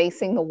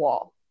 facing the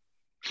wall,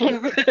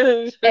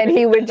 and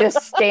he would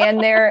just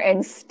stand there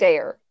and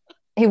stare.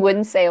 He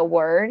wouldn't say a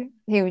word.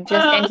 He would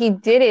just, and he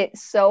did it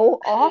so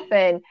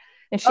often.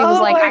 And she was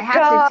Oh like, I my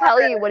have to God.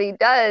 tell you what he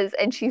does.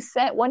 And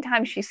one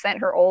time she sent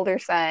her older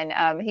son,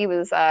 he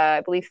was,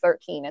 I believe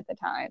 13 at the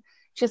time.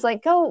 She's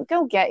like, go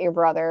get your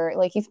brother.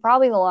 Like, he's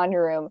probably in the laundry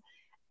room.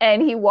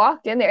 And he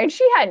walked in there, and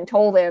she hadn't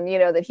told him,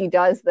 that he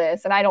does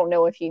this. And I don't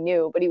know if he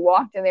knew, but he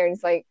walked in there and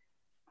he's like,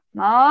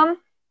 Mom,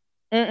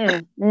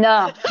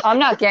 no, I'm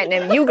not getting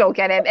him. You go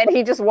get him. And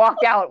he just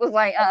walked out. It was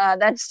like,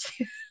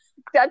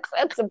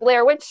 that's a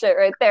Blair Witch shit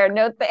right there.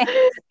 No thanks.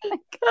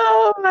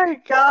 Oh my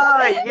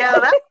God. Yeah,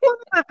 that's one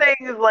of the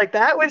things like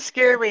that would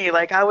scare me.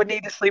 Like I would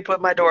need to sleep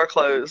with my door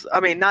closed. I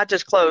mean, not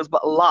just closed,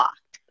 but locked.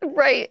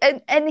 Right.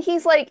 And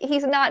he's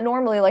not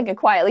normally like a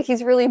quiet, like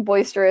he's really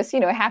boisterous,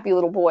 happy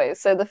little boy.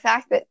 So the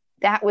fact that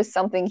that was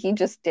something he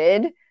just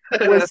did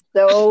was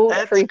so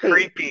That's creepy.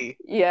 creepy.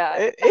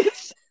 Yeah.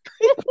 It's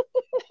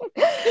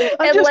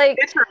I'm And just like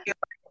picturing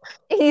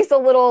he's a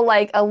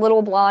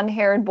little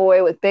blonde-haired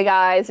boy with big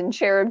eyes and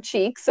cherub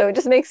cheeks, so it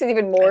just makes it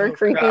even more oh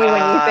creepy when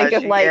you think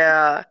gosh, of like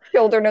yeah.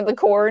 Children of the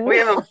Corn. We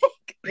have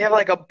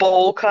like a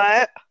bowl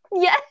cut.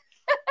 Yeah.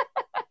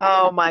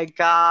 Oh my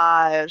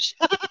gosh.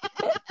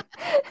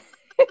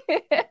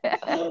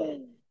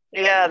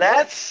 Yeah,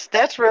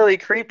 that's really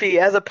creepy.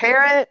 As a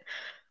parent,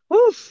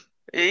 woof,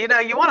 you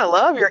want to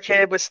love your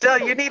kid, but still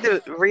you need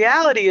to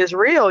reality is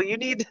real.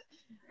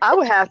 I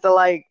would have to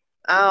like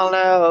I don't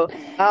know.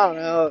 I don't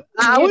know.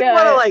 I You'd wouldn't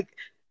want to like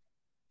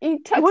you I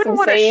tuck wouldn't some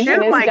want to sage in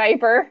shoot his my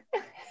diaper.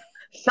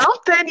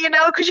 something,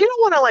 because you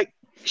don't want to like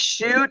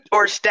shoot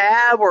or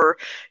stab or,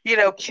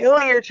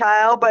 kill your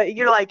child, but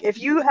you're like, if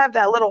you have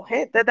that little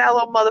hint that that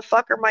little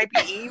motherfucker might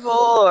be evil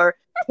or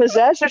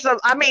possessed or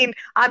something, I mean,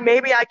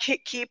 maybe I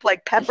keep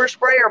like pepper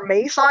spray or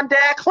mace on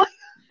deck, like,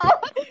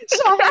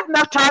 so I have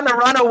enough time to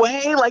run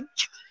away, like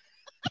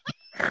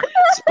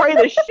spray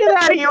the shit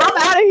out of you. I'm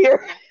out of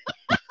here.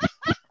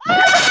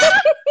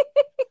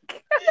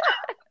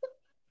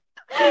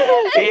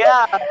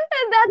 Yeah.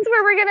 And that's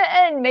where we're gonna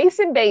end.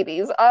 Mason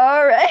babies.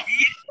 All right.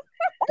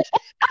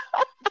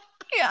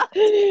 Yeah.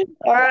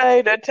 All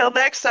right. Until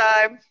next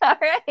time. All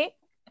right.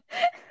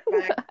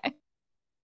 Bye. Bye.